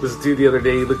people, this dude the other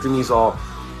day, he looked at me, he's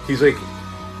like,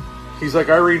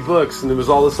 I read books, and it was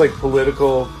all this like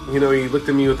political, you know, he looked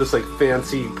at me with this like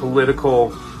fancy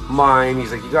political mind.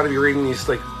 He's like, you gotta be reading these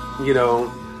like, you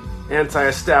know,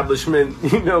 anti-establishment,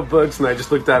 you know, books. And I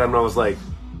just looked at him and I was like,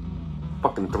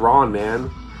 fucking Thrawn, man.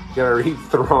 You gotta read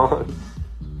Thrawn.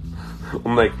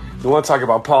 I'm like, you wanna talk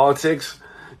about politics?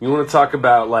 You wanna talk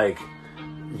about like,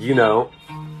 you know,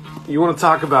 you want to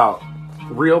talk about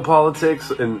real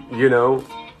politics and, you know,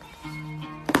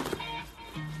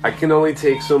 I can only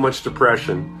take so much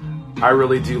depression. I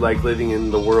really do like living in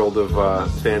the world of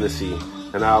fantasy,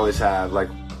 and I always have. Like,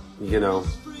 you know,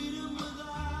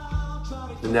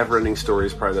 The Neverending Story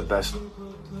is probably the best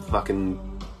fucking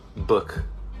book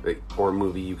or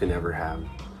movie you can ever have.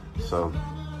 So,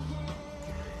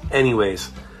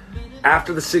 anyways,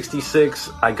 after the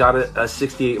 66, I got a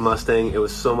 68 Mustang. It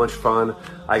was so much fun.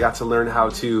 I got to learn how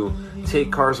to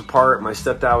take cars apart. My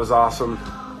stepdad was awesome.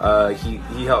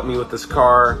 He helped me with this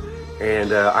car,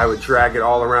 and I would drag it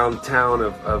all around town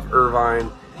of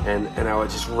Irvine, and I would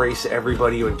just race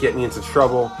everybody. It would get me into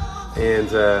trouble.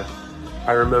 And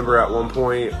I remember at one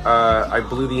point I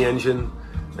blew the engine,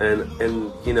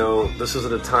 and you know, this was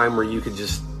at a time where you could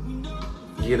just,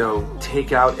 you know,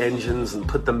 take out engines and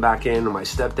put them back in. And my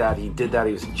stepdad, he did that.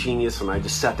 He was a genius, and I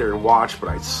just sat there and watched, but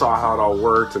I saw how it all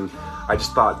worked, and I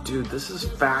just thought, dude, this is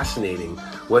fascinating.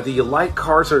 Whether you like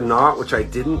cars or not, which I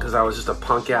didn't because I was just a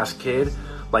punk-ass kid,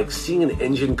 like seeing an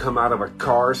engine come out of a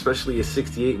car, especially a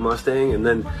 68 Mustang, and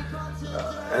then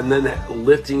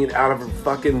lifting it out of a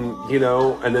fucking, you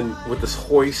know, and then with this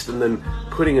hoist, and then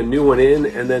putting a new one in,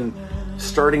 and then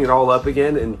starting it all up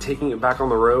again and taking it back on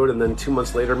the road, and then 2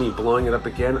 months later me blowing it up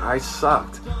again. I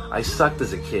sucked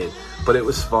as a kid, but it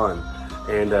was fun,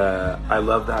 and I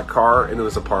loved that car, and it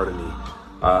was a part of me.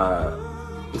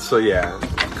 So yeah,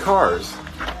 cars,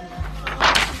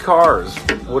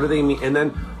 what do they mean? And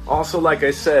then also, like I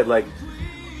said, like,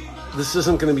 this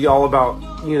isn't going to be all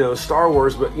about, you know, Star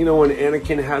Wars, but you know, when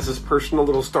Anakin has his personal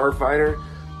little starfighter,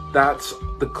 that's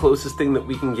the closest thing that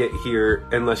we can get here,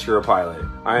 unless you're a pilot.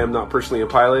 I am not personally a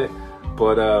pilot,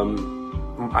 but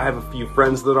I have a few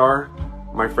friends that are.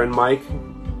 My friend Mike,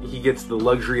 he gets the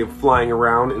luxury of flying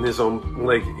around in his own,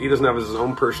 like, he doesn't have his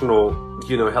own personal,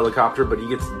 you know, helicopter, but he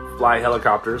gets to fly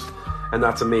helicopters, and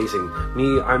that's amazing.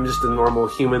 Me, I'm just a normal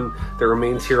human that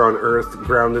remains here on Earth,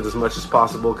 grounded as much as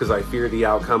possible, because I fear the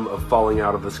outcome of falling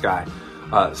out of the sky.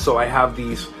 So I have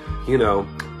these, you know,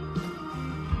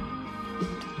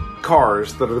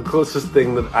 cars that are the closest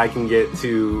thing that I can get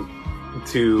to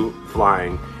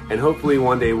flying, and hopefully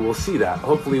one day we'll see that.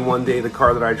 Hopefully one day the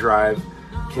car that I drive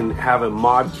can have a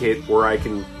mod kit where I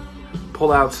can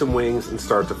pull out some wings and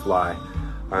start to fly.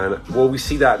 And will we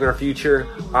see that in our future?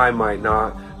 I might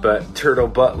not, but Turtle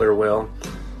Butler will.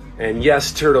 And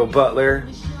yes, Turtle Butler,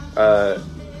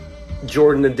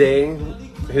 Jordan a Day,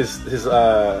 his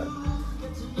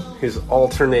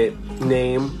alternate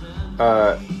name.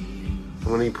 I'm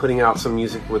gonna be putting out some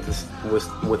music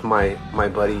with my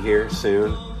buddy here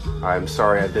soon. I'm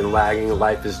sorry I've been lagging.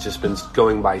 Life has just been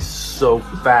going by so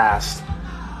fast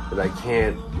that I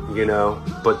can't, you know.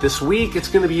 But this week it's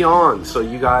gonna be on, so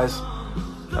you guys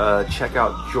check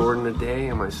out Jordan a Day.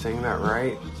 Am I saying that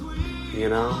right? You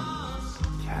know,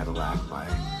 Cadillac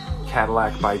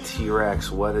by T-Rex.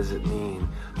 What does it mean,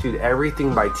 dude?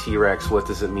 Everything by T-Rex. What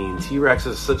does it mean? T-Rex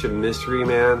is such a mystery,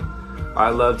 man. I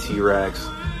love T-Rex.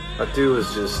 That dude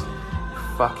was just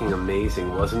fucking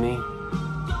amazing, wasn't he?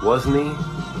 Wasn't he?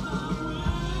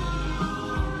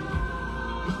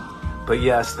 But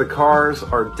yes, the cars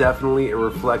are definitely a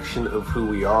reflection of who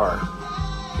we are,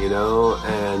 you know,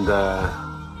 and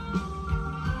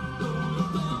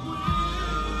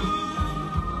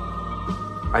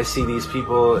I see these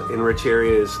people in rich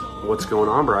areas. What's going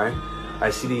on, Brian?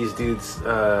 I see these dudes,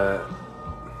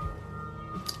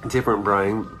 different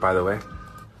Brian, by the way.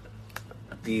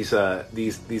 These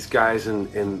guys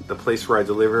in the place where I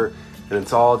deliver, and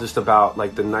it's all just about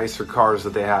like the nicer cars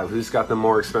that they have. Who's got the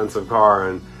more expensive car?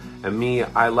 And me,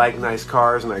 I like nice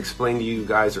cars, and I explained to you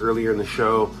guys earlier in the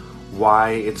show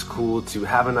why it's cool to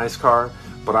have a nice car,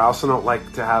 but I also don't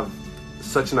like to have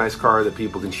such a nice car that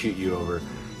people can shoot you over.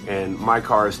 And my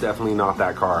car is definitely not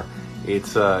that car.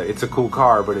 It's a cool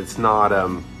car, but it's not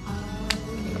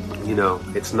you know,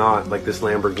 it's not like this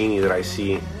Lamborghini that I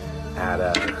see at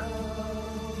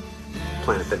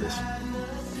Planet Fitness.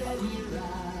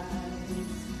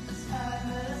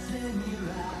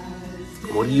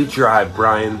 What do you drive,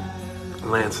 Brian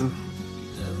Lanson?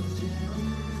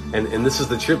 And this is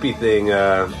the trippy thing.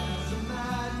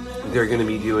 They're going to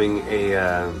be doing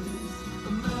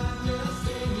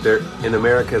in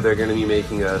America, they're going to be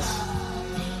making us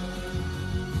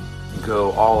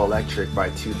go all electric by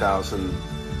 2000,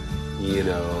 you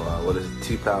know,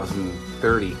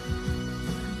 2030.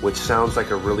 Which sounds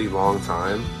like a really long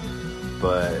time,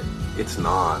 but it's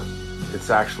not. It's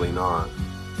actually not.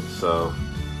 So,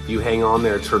 if you hang on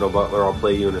there, Turtle Butler, I'll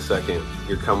play you in a second.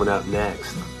 You're coming up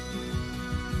next.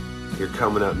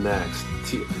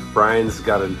 Brian's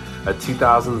got a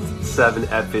 2007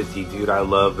 F50, dude. I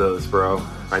love those, bro.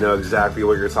 I know exactly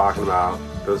what you're talking about.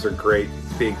 Those are great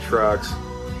big trucks.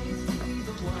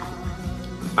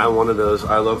 I'm one of those.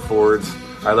 I love Fords.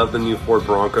 I love the new Ford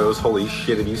Broncos. Holy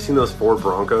shit, have you seen those Ford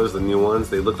Broncos, the new ones?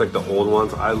 They look like the old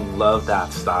ones. I love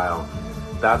that style.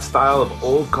 That style of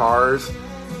old cars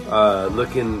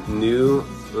looking new,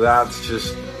 that's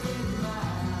just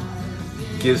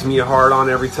gives me a hard on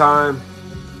every time.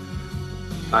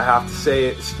 I have to say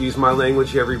it, excuse my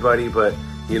language, everybody, but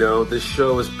you know, this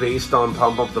show is based on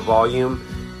Pump Up the Volume.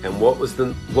 And what was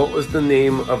the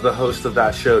name of the host of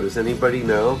that show? Does anybody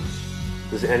know?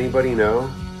 Does anybody know?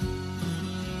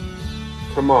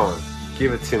 Come on,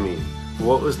 give it to me.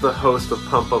 What was the host of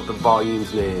Pump Up the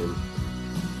Volume's name?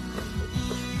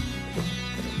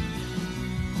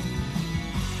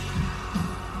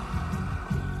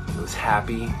 It was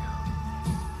Happy.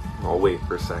 I'll wait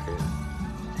for a second.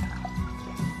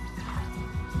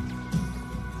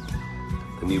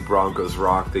 The new Broncos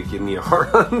rock. They give me a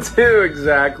hard on too.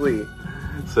 Exactly.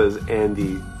 Says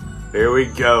Andy. There we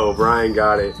go. Brian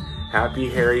got it. Happy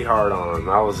Harry hard on.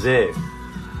 That was it.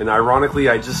 And ironically,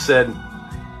 I just said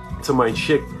to my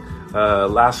chick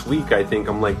last week, I think,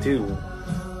 I'm like, dude,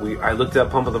 I looked at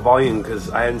Pump Up the Volume because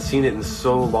I hadn't seen it in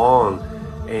so long.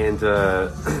 And, I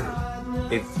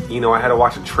had to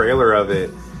watch a trailer of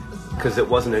it because it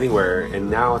wasn't anywhere.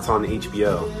 And now it's on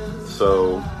HBO.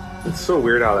 So it's so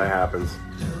weird how that happens.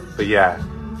 But yeah,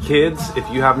 kids, if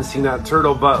you haven't seen that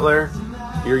Turtle Butler,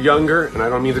 you're younger, and I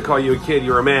don't mean to call you a kid,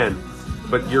 you're a man.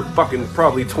 But you're fucking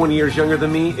probably 20 years younger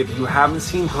than me. If you haven't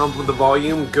seen Pump Up the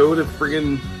Volume, go to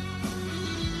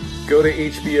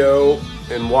HBO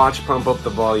and watch Pump Up the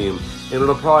Volume. And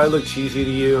it'll probably look cheesy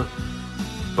to you,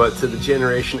 but to the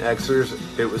Generation Xers,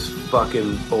 it was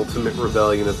fucking ultimate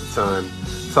rebellion at the time.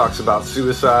 Talks about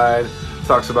suicide,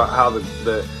 talks about how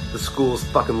the schools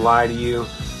fucking lie to you,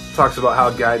 talks about how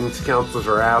guidance counselors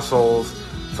are assholes,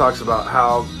 talks about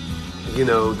how,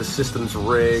 the system's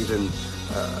rigged, and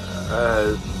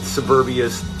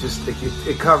suburbia's just,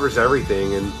 it covers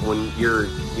everything. And when you're,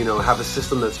 have a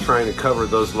system that's trying to cover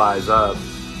those lies up,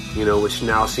 which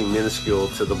now seem minuscule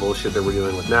to the bullshit that we're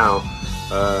dealing with now,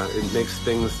 it makes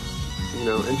things,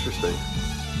 interesting.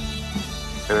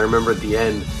 And I remember at the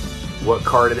end, what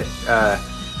card did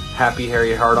Happy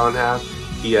Harry Hardon have?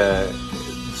 He,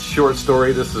 short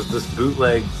story, this is this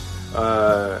bootleg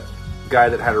guy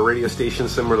that had a radio station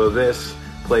similar to this,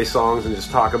 play songs and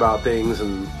just talk about things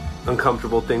and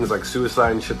uncomfortable things like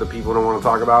suicide and shit that people don't want to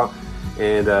talk about,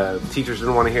 and teachers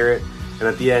didn't want to hear it. And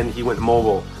at the end, he went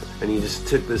mobile, and he just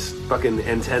took this fucking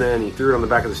antenna and he threw it on the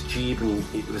back of this Jeep, and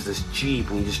it was this Jeep,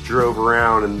 and he just drove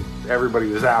around, and everybody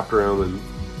was after him, and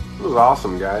it was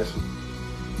awesome, guys.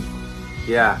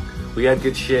 Yeah, we had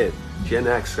good shit. Gen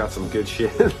X got some good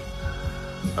shit.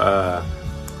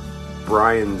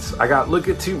 Brian's, look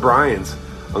at two Brian's.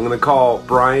 I'm gonna call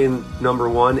Brian number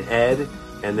 1 Ed,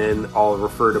 and then I'll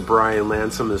refer to Brian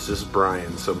Lansom as just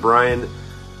Brian. So Brian,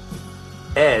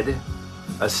 Ed,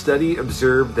 a study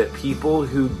observed that people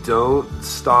who don't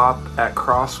stop at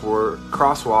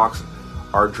crosswalks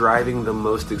are driving the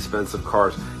most expensive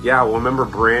cars. Yeah, well, remember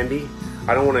Brandy?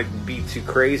 I don't want to be too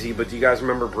crazy, but do you guys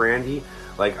remember Brandy?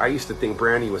 Like, I used to think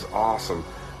Brandy was awesome.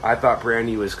 I thought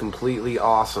Brandy was completely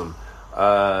awesome.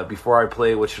 Before I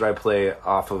play, what should I play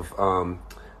off of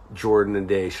Jordan and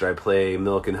Day? Should I play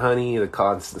Milk and Honey, The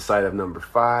Constant Sight of Number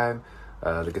 5?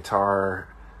 The guitar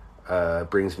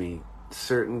brings me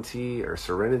certainty or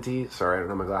serenity. Sorry, I don't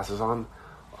have my glasses on.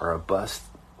 Or A Bust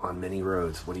on Many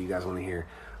Roads. What do you guys want to hear?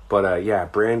 But yeah,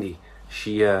 Brandy,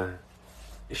 she was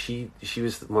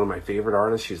one of my favorite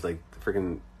artists. She's like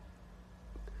freaking,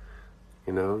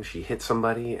 she hit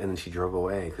somebody and then she drove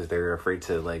away because they were afraid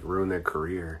to like ruin their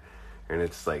career. And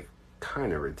it's like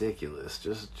kind of ridiculous.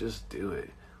 Just do it.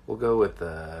 We'll go with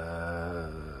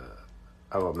how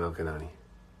about Milk and Honey?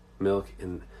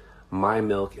 My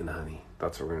Milk and Honey.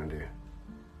 That's what we're gonna do.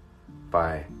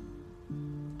 By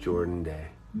Jordan Day.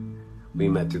 We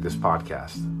met through this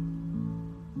podcast.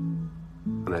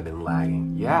 And I've been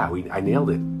lagging. Yeah, I nailed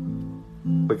it.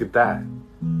 Look at that.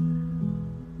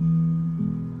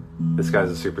 This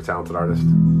guy's a super talented artist.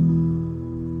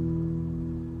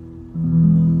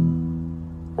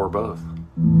 Or both.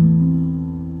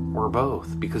 Or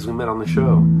both, because we met on the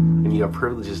show. And you have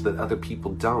privileges that other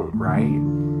people don't, right?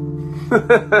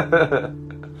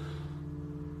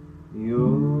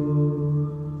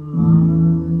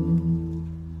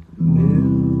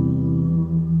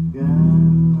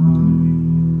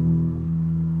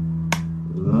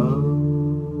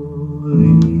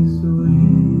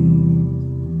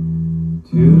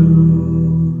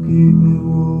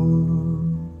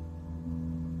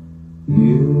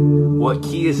 What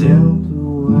key is it?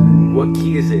 What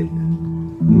key is it?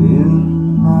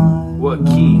 What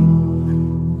key?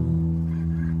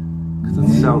 'Cause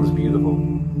it's sound is beautiful.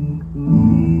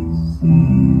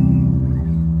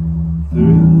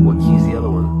 What key is the other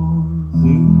one?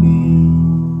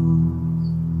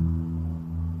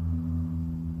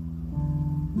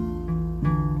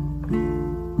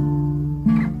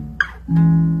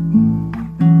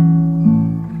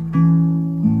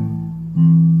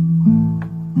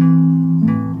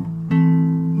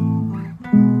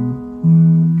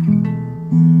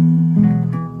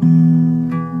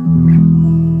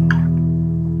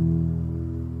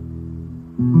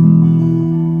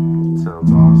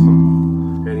 Sounds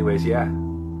awesome. Anyways, yeah.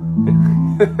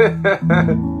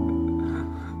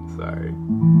 Sorry.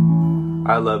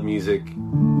 I love music,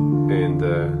 and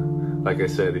like I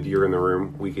said, if you're in the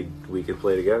room, we could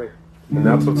play together, and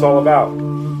that's what it's all about.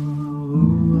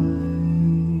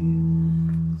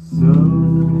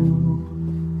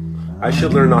 I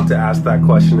should learn not to ask that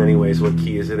question anyways. What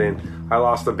key is it in? I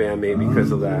lost a bandmate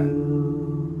because of that.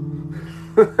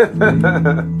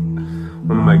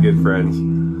 One of my good friends,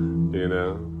 you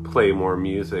know, play more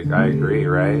music. I agree,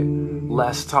 right?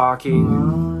 Less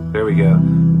talking. There we go.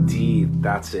 D,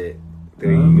 that's it.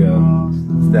 There you go.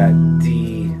 It's that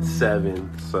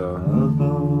D7. So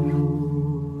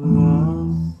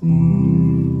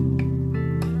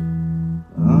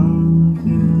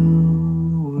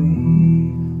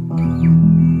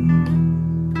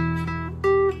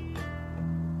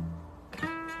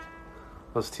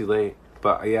it was too late.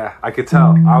 But yeah, I could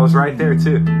tell. I was right there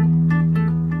too.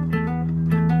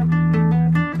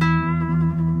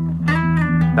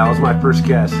 That was my first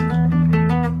guess. I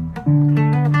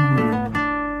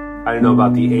didn't know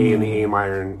about the A and the A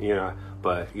minor, and, you know,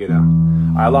 but you know,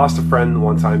 I lost a friend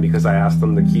one time because I asked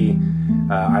him the key.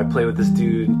 I played with this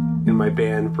dude in my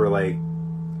band for like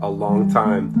a long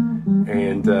time,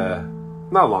 and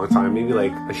not a long time, maybe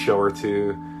like a show or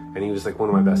two. And he was like one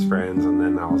of my best friends. And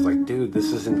then I was like, dude,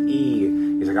 this is an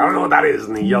E. He's like, I don't know what that is.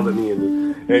 And he yelled at me.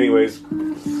 And anyways,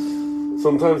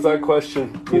 sometimes that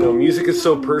question, you know, music is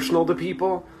so personal to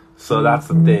people. So that's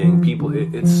the thing. People,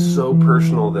 it's so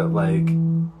personal that like,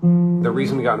 the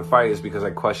reason we got in a fight is because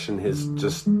I questioned his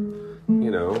just, you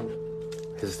know,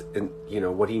 his, and you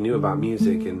know, what he knew about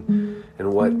music and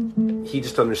what he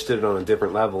just understood it on a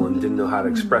different level and didn't know how to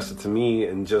express it to me.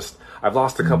 And just, I've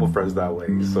lost a couple friends that way,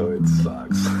 so it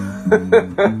sucks.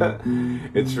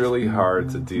 It's really hard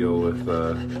to deal with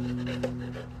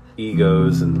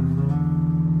egos and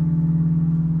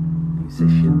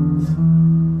musicians.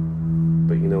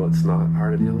 But you know what's not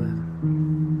hard to deal with?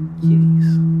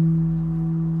 Kitties.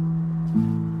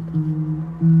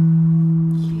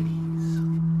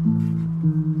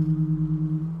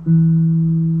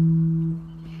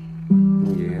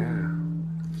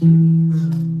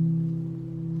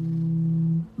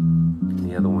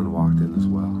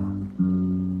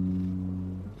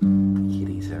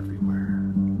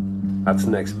 That's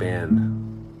the next band.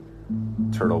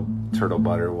 Turtle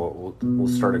Butter. We'll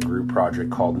start a group project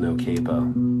called No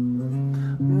Capo.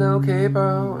 No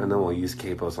Capo, and then we'll use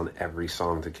capos on every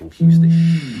song to confuse the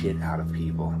shit out of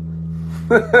people.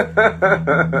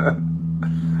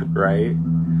 Right?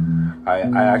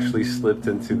 I actually slipped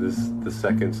into the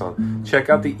second song. Check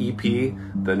out the EP,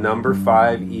 the number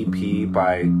 5 EP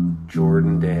by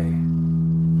Jordan Day.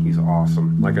 He's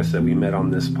awesome. Like I said, we met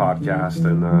on this podcast,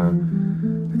 and I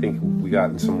think we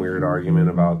got in some weird argument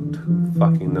about who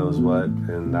fucking knows what,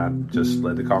 and that just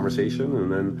led to conversation,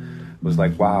 and then it was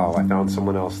like, wow, I found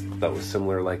someone else that was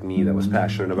similar like me, that was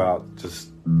passionate about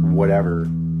just whatever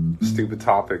stupid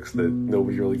topics that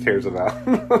nobody really cares about.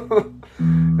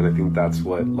 And I think that's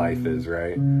what life is,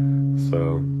 right?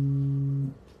 So,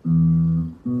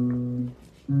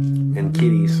 and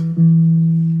kitties.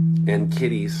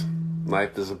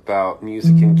 Life is about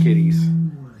music and kitties.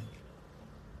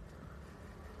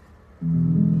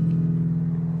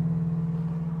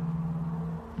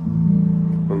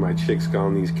 When my chick's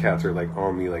gone, these cats are like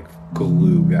on me like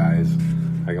glue, guys.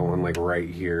 I got one like right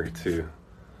here too.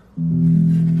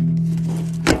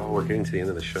 Oh, we're getting to the end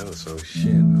of the show, so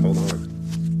shit, hold on.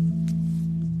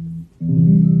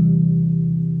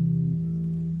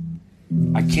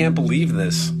 I can't believe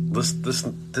this. This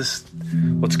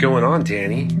what's going on,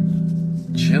 Danny?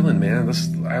 Chilling, man.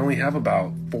 I only have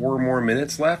about 4 more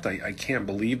minutes left. I can't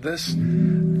believe this.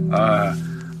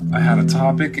 I had a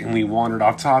topic and we wandered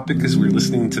off topic because we were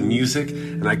listening to music,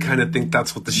 and I kind of think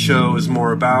that's what the show is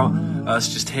more about.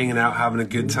 Us just hanging out, having a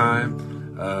good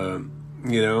time,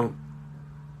 you know,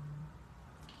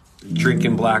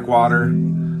 drinking black water,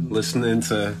 listening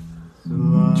to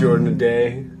Jordan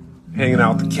Day, hanging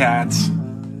out with the cats,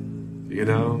 you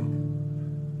know.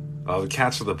 Oh, the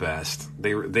cats are the best.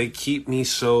 They keep me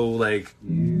so like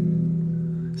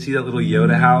See that little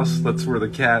Yoda house? That's where the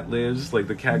cat lives. Like,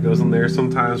 the cat goes in there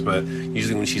sometimes, but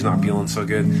usually when she's not feeling so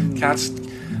good. Cats,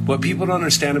 what people don't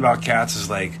understand about cats is,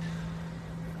 like,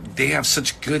 they have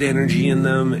such good energy in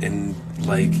them, and,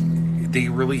 like, they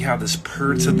really have this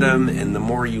purr to them, and the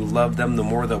more you love them, the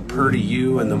more they'll purr to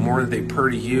you, and the more they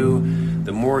purr to you,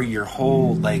 the more your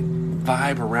whole, like,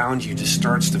 vibe around you just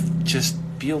starts to just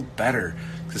feel better.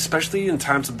 Especially in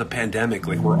times of the pandemic,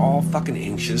 like, we're all fucking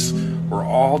anxious, we're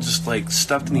all just, like,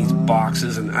 stuffed in these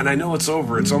boxes, and I know it's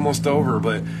almost over,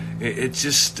 but it's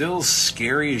just still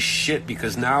scary as shit,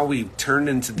 because now we've turned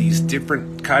into these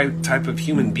different type of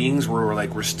human beings where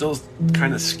we're still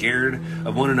kind of scared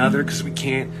of one another, because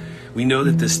we know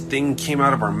that this thing came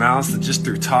out of our mouths that just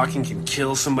through talking can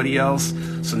kill somebody else,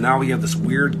 so now we have this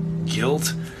weird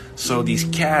guilt. So these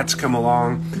cats come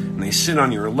along and they sit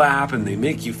on your lap and they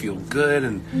make you feel good,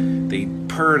 and they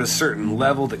purr at a certain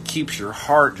level that keeps your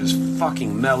heart just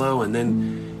fucking mellow, and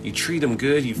then you treat them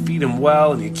good, you feed them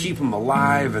well, and you keep them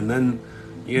alive, and then,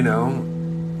 you know,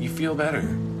 you feel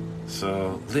better.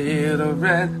 So, little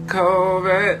red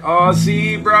Corvette,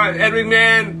 Aussie, Brian, Ed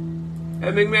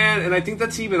McMahon, and I think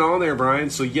that's even on there,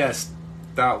 Brian. So yes,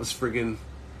 that was friggin',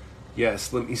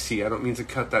 yes, let me see, I don't mean to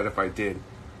cut that if I did,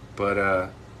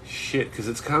 but, shit, because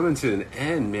it's coming to an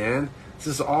end, man. This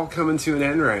is all coming to an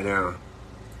end right now.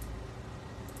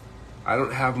 I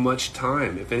don't have much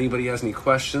time. If anybody has any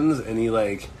questions, I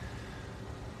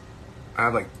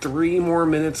have like 3 more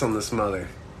minutes on this mother.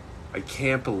 I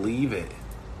can't believe it.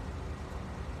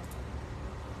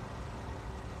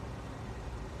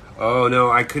 Oh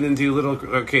no, I couldn't do little.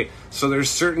 Okay, so there's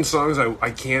certain songs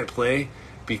I can't play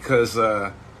because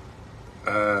as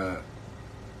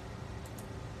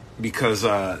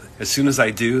soon as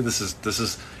I do, this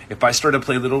is if I start to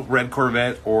play Little Red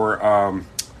Corvette or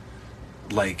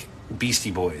like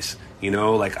Beastie Boys, you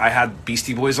know, like I had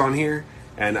Beastie Boys on here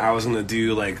and I was gonna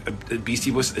do like a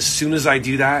Beastie Boys. As soon as I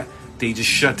do that, they just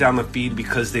shut down the feed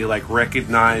because they like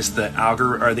recognize the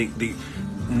algorithm, or they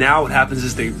now what happens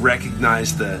is they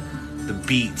recognize the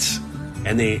beats,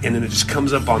 and then it just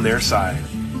comes up on their side,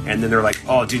 and then they're like,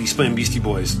 oh dude, he's playing Beastie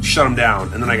Boys, shut him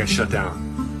down, and then I got shut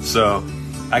down. So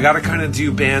I gotta kind of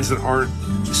do bands that aren't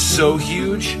so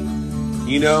huge,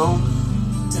 you know.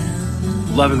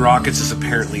 Love and Rockets is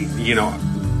apparently, you know,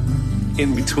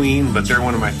 in between, but they're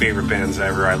one of my favorite bands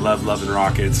ever. I love Love and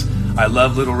Rockets. I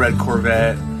love Little Red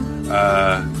Corvette.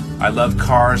 I love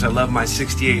cars. I love my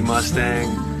 68 Mustang.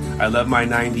 I love my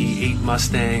 98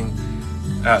 Mustang.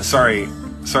 Sorry.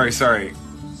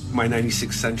 My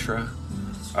 96 Sentra.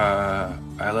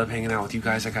 I love hanging out with you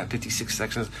guys. I got 56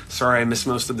 sections. Sorry I missed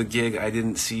most of the gig. I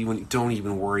didn't see when. Don't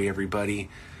even worry, everybody.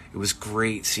 It was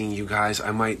great seeing you guys.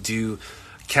 I might do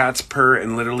Cats Purr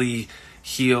and literally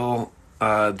heal.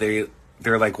 They're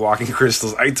like walking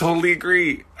crystals. I totally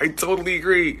agree.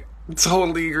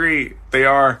 They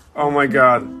are. Oh my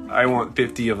god. I want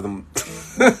 50 of them.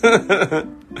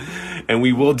 And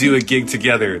we will do a gig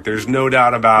together. There's no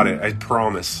doubt about it. I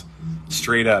promise.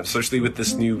 Straight up. Especially with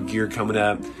this new gear coming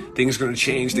up. Things are going to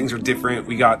change. Things are different.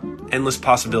 We got endless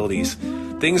possibilities.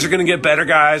 Things are going to get better,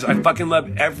 guys. I fucking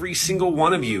love every single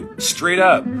one of you. Straight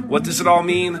up. What does it all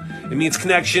mean? It means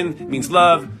connection. It means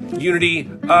love, unity,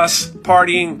 us,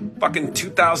 partying, fucking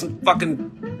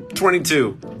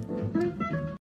 2022.